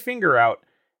pull my finger out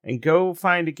and go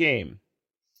find a game.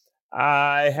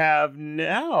 I have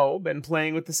now been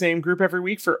playing with the same group every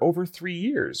week for over 3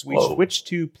 years. We switched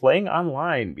to playing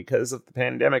online because of the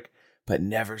pandemic, but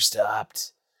never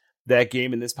stopped. That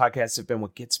game and this podcast have been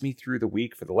what gets me through the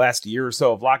week for the last year or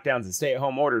so of lockdowns and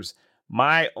stay-at-home orders.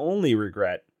 My only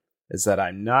regret is that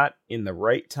I'm not in the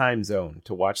right time zone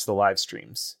to watch the live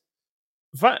streams.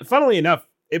 Funnily enough,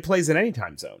 it plays in any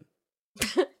time zone.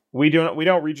 We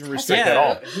don't region restrict at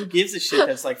all. Who gives a shit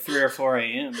that's like 3 or 4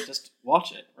 a.m.? Just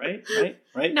watch it,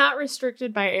 right? Not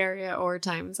restricted by area or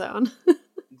time zone.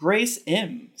 Grace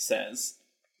M says,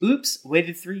 oops,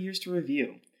 waited 3 years to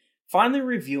review. Finally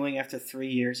reviewing after 3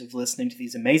 years of listening to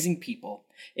these amazing people.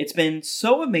 It's been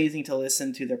so amazing to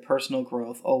listen to their personal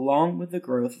growth along with the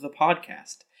growth of the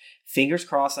podcast. Fingers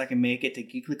crossed I can make it to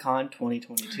GeeklyCon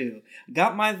 2022.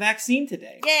 Got my vaccine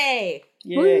today. Yay!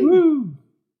 Yay! Woo!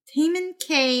 Taman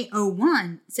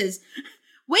K01 says,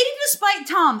 waiting to spite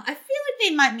Tom. I feel like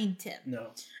they might mean Tim.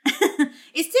 No.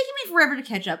 It's taken me forever to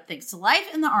catch up thanks to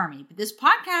life in the army, but this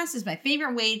podcast is my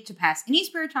favorite way to pass any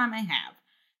spare time I have.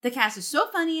 The cast is so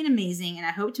funny and amazing, and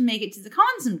I hope to make it to the con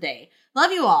someday.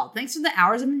 Love you all. Thanks for the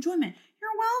hours of enjoyment.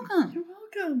 You're welcome. You're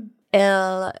welcome.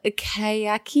 El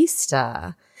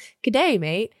Kayakista. G'day,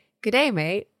 mate. G'day,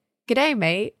 mate. G'day,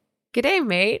 mate. G'day,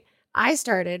 mate. I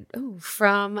started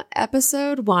from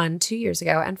episode 1 2 years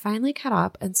ago and finally caught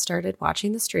up and started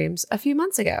watching the streams a few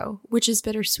months ago, which is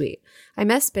bittersweet. I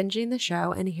miss binging the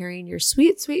show and hearing your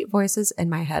sweet, sweet voices in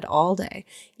my head all day,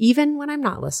 even when I'm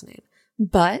not listening.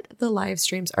 But the live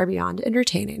streams are beyond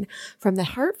entertaining. From the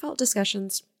heartfelt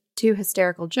discussions to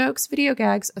hysterical jokes, video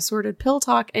gags, assorted pill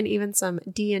talk, and even some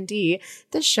D&D,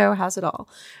 this show has it all.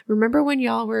 Remember when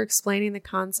y'all were explaining the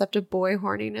concept of boy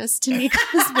horniness to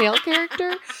Nico's male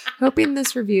character? Hoping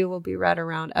this review will be read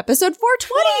around episode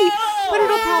 420, but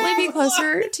it'll probably be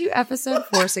closer to episode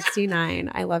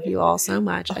 469. I love you all so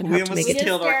much and hope to make it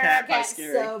killed our cat by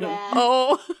Scary. So bad.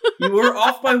 Oh. You were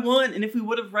off by 1, and if we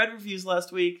would have read reviews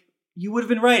last week, You would have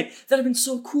been right. That'd have been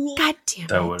so cool. God damn it.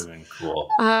 That would have been cool.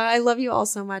 I love you all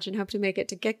so much and hope to make it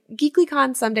to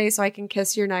GeeklyCon someday so I can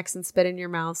kiss your necks and spit in your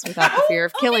mouths without the fear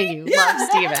of killing you. Yeah. Love,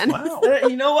 Steven. Wow.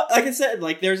 You know what? Like I said,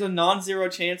 like there's a non-zero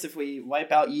chance if we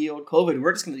wipe out ye old COVID,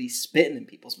 we're just going to be spitting in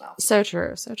people's mouths. So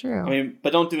true. So true. I mean,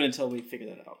 but don't do it until we figure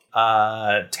that out.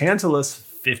 Tantalus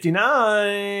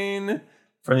 59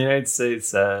 from the United States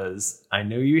says, I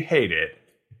know you hate it,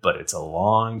 but it's a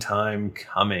long time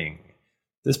coming.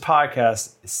 This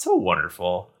podcast is so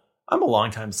wonderful. I'm a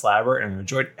longtime slabber and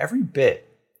enjoyed every bit.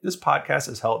 This podcast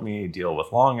has helped me deal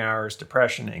with long hours,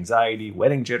 depression, anxiety,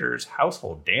 wedding jitters,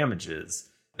 household damages,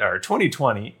 our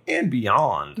 2020 and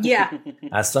beyond. Yeah.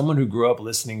 As someone who grew up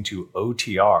listening to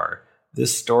OTR,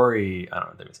 this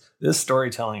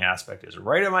storytelling aspect is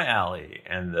right up my alley,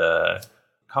 and the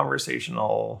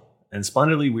conversational and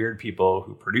splendidly weird people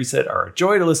who produce it are a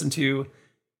joy to listen to.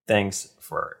 Thanks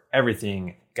for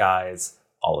everything, guys,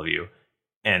 all of you,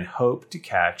 and hope to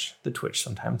catch the Twitch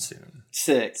sometime soon.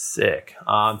 Sick.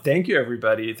 Thank you,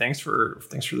 everybody. Thanks for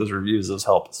those reviews. Those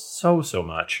help so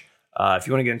much. If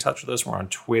you want to get in touch with us, we're on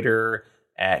Twitter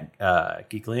at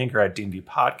Geekly Inc. or at D&D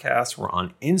Podcast. We're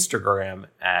on Instagram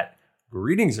at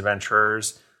Greetings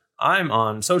Adventurers. I'm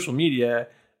on social media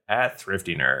at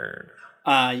Thrifty Nerd.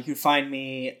 You can find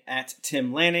me at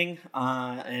Tim Lanning,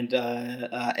 and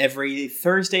every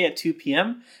Thursday at 2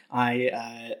 p.m.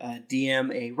 I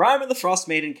DM a Rime of the Frost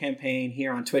Maiden campaign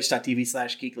here on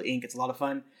twitch.tv/Geekly Inc. It's a lot of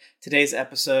fun. Today's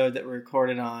episode that we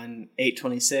recorded on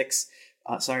 8/26.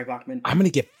 Sorry, Bachman. I'm going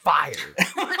to get fired.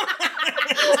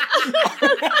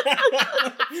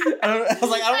 I was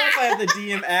like, I don't know if I have the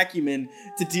DM acumen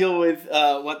to deal with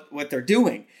what they're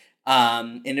doing.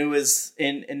 And it was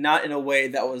not in a way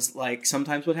that was like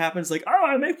sometimes what happens, like, oh,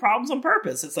 I make problems on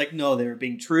purpose. It's like, no, they were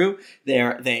being true.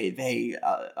 They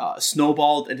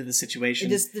snowballed into the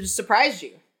situation. It just surprised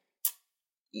you.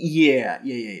 Yeah.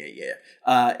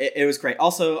 It was great.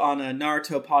 Also on a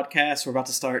Naruto podcast, we're about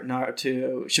to start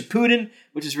Naruto Shippuden,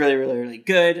 which is really, really, really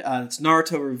good. It's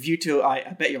Naruto Reviewto.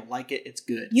 I bet you'll like it. It's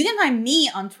good. You can find me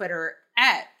on Twitter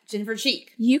at Jennifer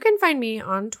Cheek. You can find me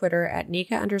on Twitter at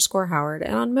Nika_Howard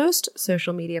and on most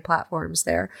social media platforms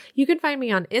there. You can find me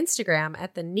on Instagram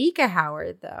at the Nika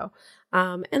Howard, though.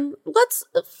 And let's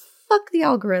fuck the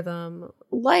algorithm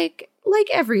like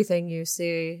everything you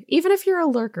see. Even if you're a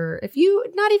lurker, if you,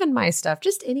 not even my stuff,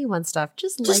 just anyone's stuff,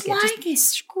 just like it. Just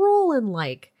scroll and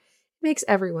like. It makes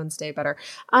everyone's day better.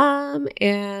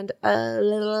 And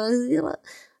you'll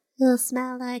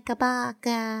smell like a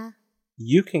baka.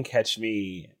 You can catch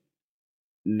me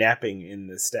napping in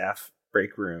the staff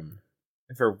break room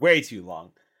for way too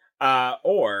long.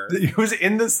 Or it was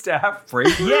in the staff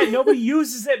break room? Yeah, nobody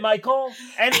uses it, Michael.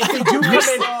 And if they do come in,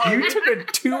 you took a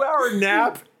 2-hour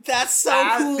nap. That's so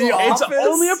cool. It's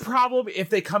only a problem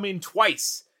if they come in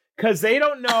twice, because they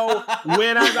don't know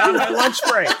when I'm on my lunch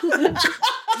break.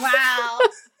 Wow.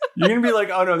 You're going to be like,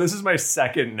 oh no, this is my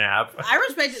second nap. I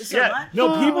respect it so much.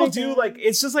 No, people do, like,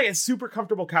 it's just like a super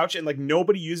comfortable couch, and like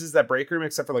nobody uses that break room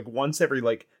except for like once every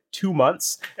like 2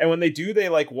 months. And when they do, they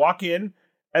like walk in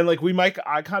and like we make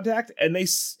eye contact and they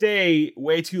stay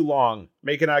way too long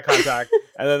making eye contact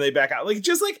and then they back out. Like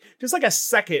just like a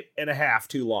second and a half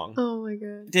too long. Oh my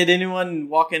god. Did anyone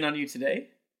walk in on you today?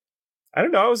 I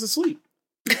don't know, I was asleep.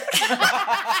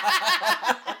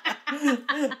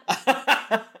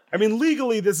 I mean,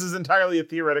 legally, this is entirely a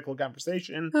theoretical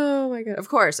conversation. Oh my god! Of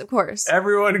course.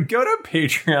 Everyone, go to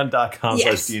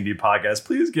patreon.com/D&D podcast.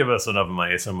 Please give us enough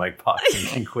money so Mike Pocket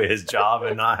can quit his job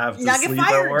and not have to sleep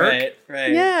at work.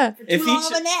 Right. Yeah. If Too long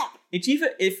of a nap.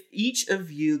 If each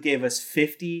of you gave us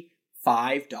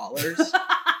 $55,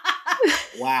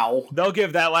 wow, they'll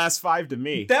give that last $5 to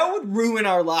me. That would ruin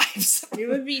our lives.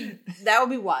 That would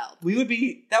be wild.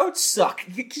 That would suck.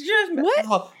 Could you just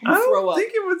what? I don't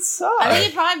think it would suck. I think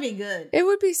it'd probably be good. It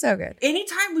would be so good.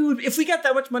 Anytime if we got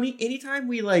that much money, anytime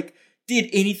we like did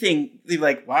anything, they'd be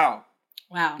like, wow.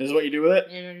 This is what you do with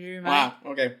it? Wow.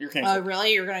 Okay, you're canceled. Oh,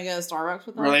 really? You're going to go to Starbucks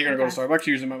with them? Really? You're going to go to Starbucks?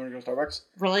 You're using my money to go to Starbucks?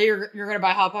 Really? You're going to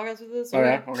buy Hot Pockets with this? Oh,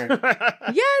 yeah? Okay. Yeah,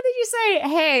 did you say,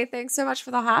 hey, thanks so much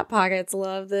for the Hot Pockets.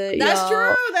 Love that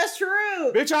That's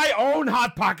true. Bitch, I own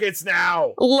Hot Pockets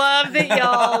now. Love that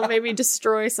y'all made me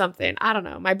destroy something. I don't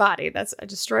know, my body. I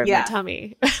destroyed my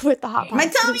tummy with the Hot Pockets.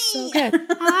 My tummy! So good.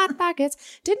 Hot Pockets.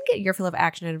 Didn't get your fill of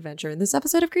action and adventure in this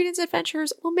episode of Greetings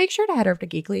Adventures? Well, make sure to head over to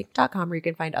geekly.com where you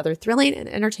can find other thrilling and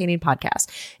entertaining podcasts.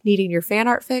 Needing your fan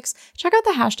art fix? Check out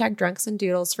the hashtag Drunks and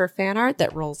Doodles for fan art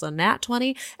that rolls a nat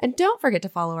 20. And don't forget to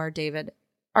follow our David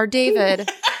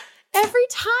Every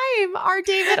time our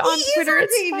David on Twitter,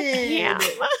 it's David.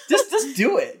 Just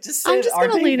do it. Just say I'm just our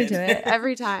going to lean David. into it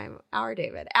every time. Our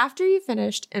David. After you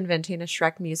finished inventing a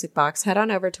Shrek music box, head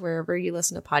on over to wherever you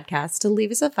listen to podcasts to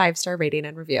leave us a 5-star rating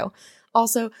and review.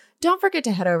 Also, don't forget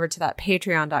to head over to that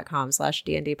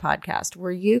patreon.com/DND podcast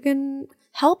where you can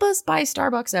help us buy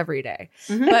Starbucks every day.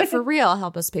 But for real,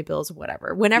 help us pay bills,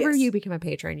 whatever. Whenever you become a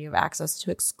patron, you have access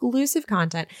to exclusive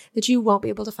content that you won't be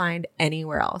able to find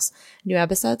anywhere else. New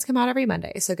episodes come out every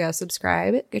Monday, so go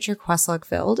subscribe, get your quest log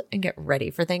filled, and get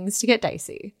ready for things to get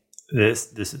dicey.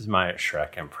 This is my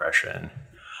Shrek impression.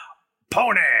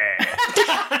 Pony!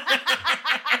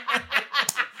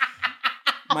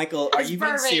 Michael, are you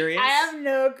being serious? I have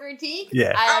no critique.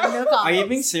 Yeah. I have no comments. Are you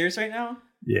being serious right now?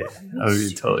 Yeah, I'm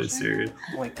being totally serious.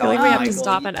 Oh my I feel like God, we have to Michael.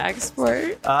 stop and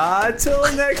export. Till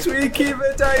next week, keep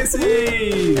it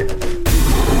dicey!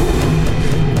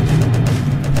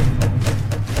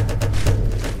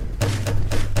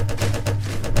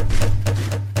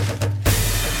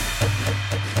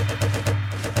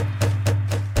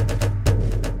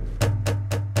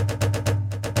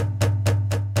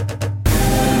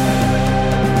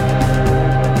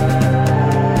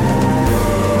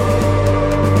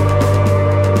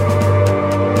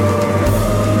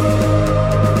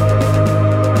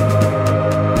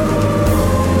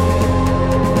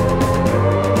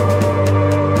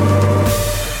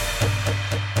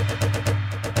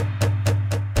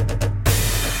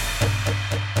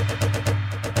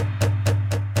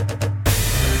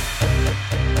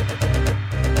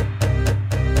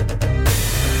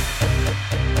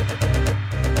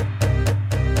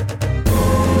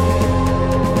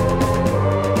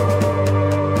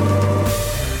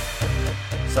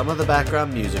 Some of the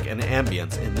background music and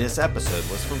ambience in this episode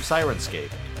was from Sirenscape.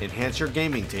 Enhance your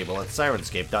gaming table at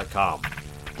Sirenscape.com.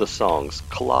 The songs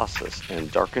Colossus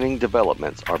and Darkening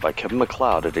Developments are by Kevin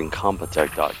MacLeod at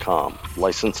Incompetech.com.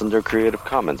 Licensed under Creative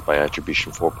Commons by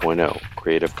Attribution 4.0.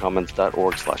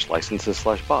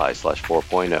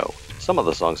 CreativeCommons.org/licenses/by/4.0. Some of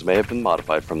the songs may have been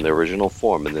modified from their original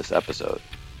form in this episode.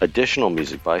 Additional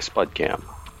music by Spudcam.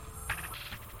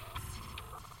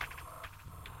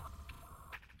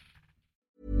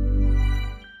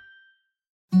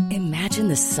 Imagine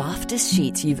the softest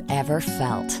sheets you've ever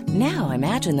felt. Now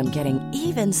imagine them getting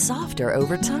even softer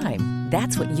over time.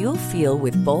 That's what you'll feel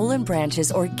with Boll &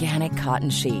 Branch's organic cotton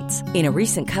sheets. In a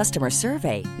recent customer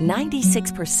survey,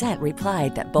 96%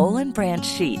 replied that Boll & Branch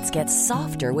sheets get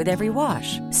softer with every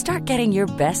wash. Start getting your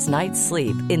best night's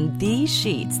sleep in these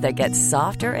sheets that get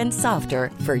softer and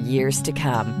softer for years to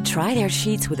come. Try their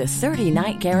sheets with a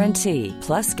 30-night guarantee.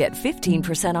 Plus, get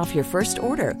 15% off your first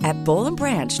order at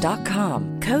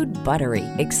bollandbranch.com. Code BUTTERY.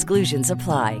 Exclusions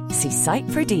apply. See site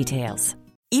for details.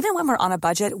 Even when we're on a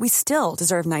budget, we still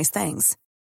deserve nice things.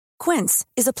 Quince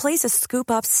is a place to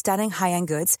scoop up stunning high-end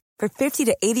goods for 50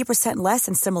 to 80% less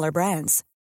than similar brands.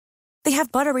 They have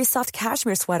buttery soft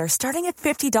cashmere sweaters starting at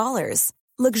 $50,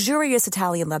 luxurious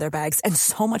Italian leather bags, and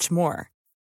so much more.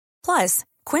 Plus,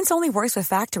 Quince only works with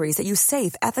factories that use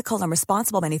safe, ethical, and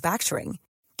responsible manufacturing.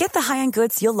 Get the high-end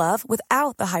goods you'll love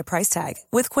without the high price tag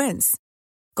with Quince.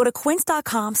 Go to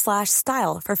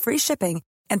quince.com/style for free shipping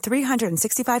and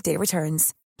 365-day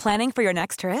returns. Planning for your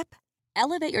next trip?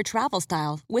 Elevate your travel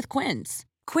style with Quince.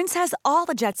 Quince has all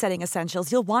the jet-setting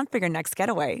essentials you'll want for your next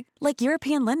getaway, like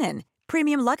European linen,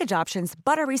 premium luggage options,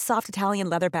 buttery soft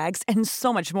Italian leather bags, and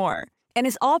so much more. And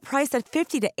is all priced at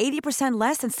 50 to 80%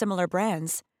 less than similar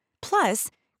brands.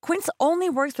 Plus, Quince only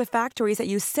works with factories that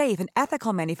use safe and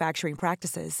ethical manufacturing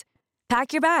practices.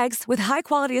 Pack your bags with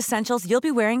high-quality essentials you'll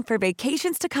be wearing for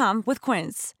vacations to come with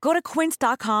Quince. Go to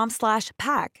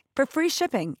quince.com/pack for free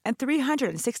shipping and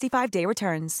 365-day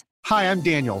returns. Hi, I'm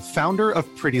Daniel, founder of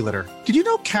Pretty Litter. Did you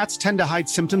know cats tend to hide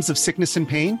symptoms of sickness and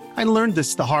pain? I learned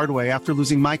this the hard way after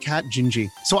losing my cat,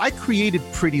 Gingy. So I created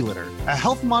Pretty Litter, a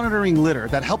health monitoring litter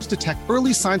that helps detect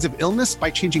early signs of illness by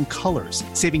changing colors,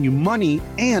 saving you money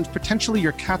and potentially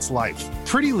your cat's life.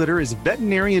 Pretty Litter is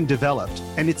veterinarian developed,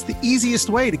 and it's the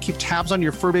easiest way to keep tabs on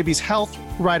your fur baby's health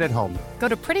right at home. Go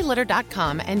to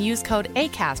prettylitter.com and use code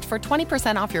ACAST for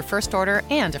 20% off your first order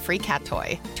and a free cat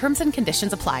toy. Terms and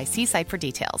conditions apply. See site for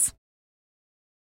details.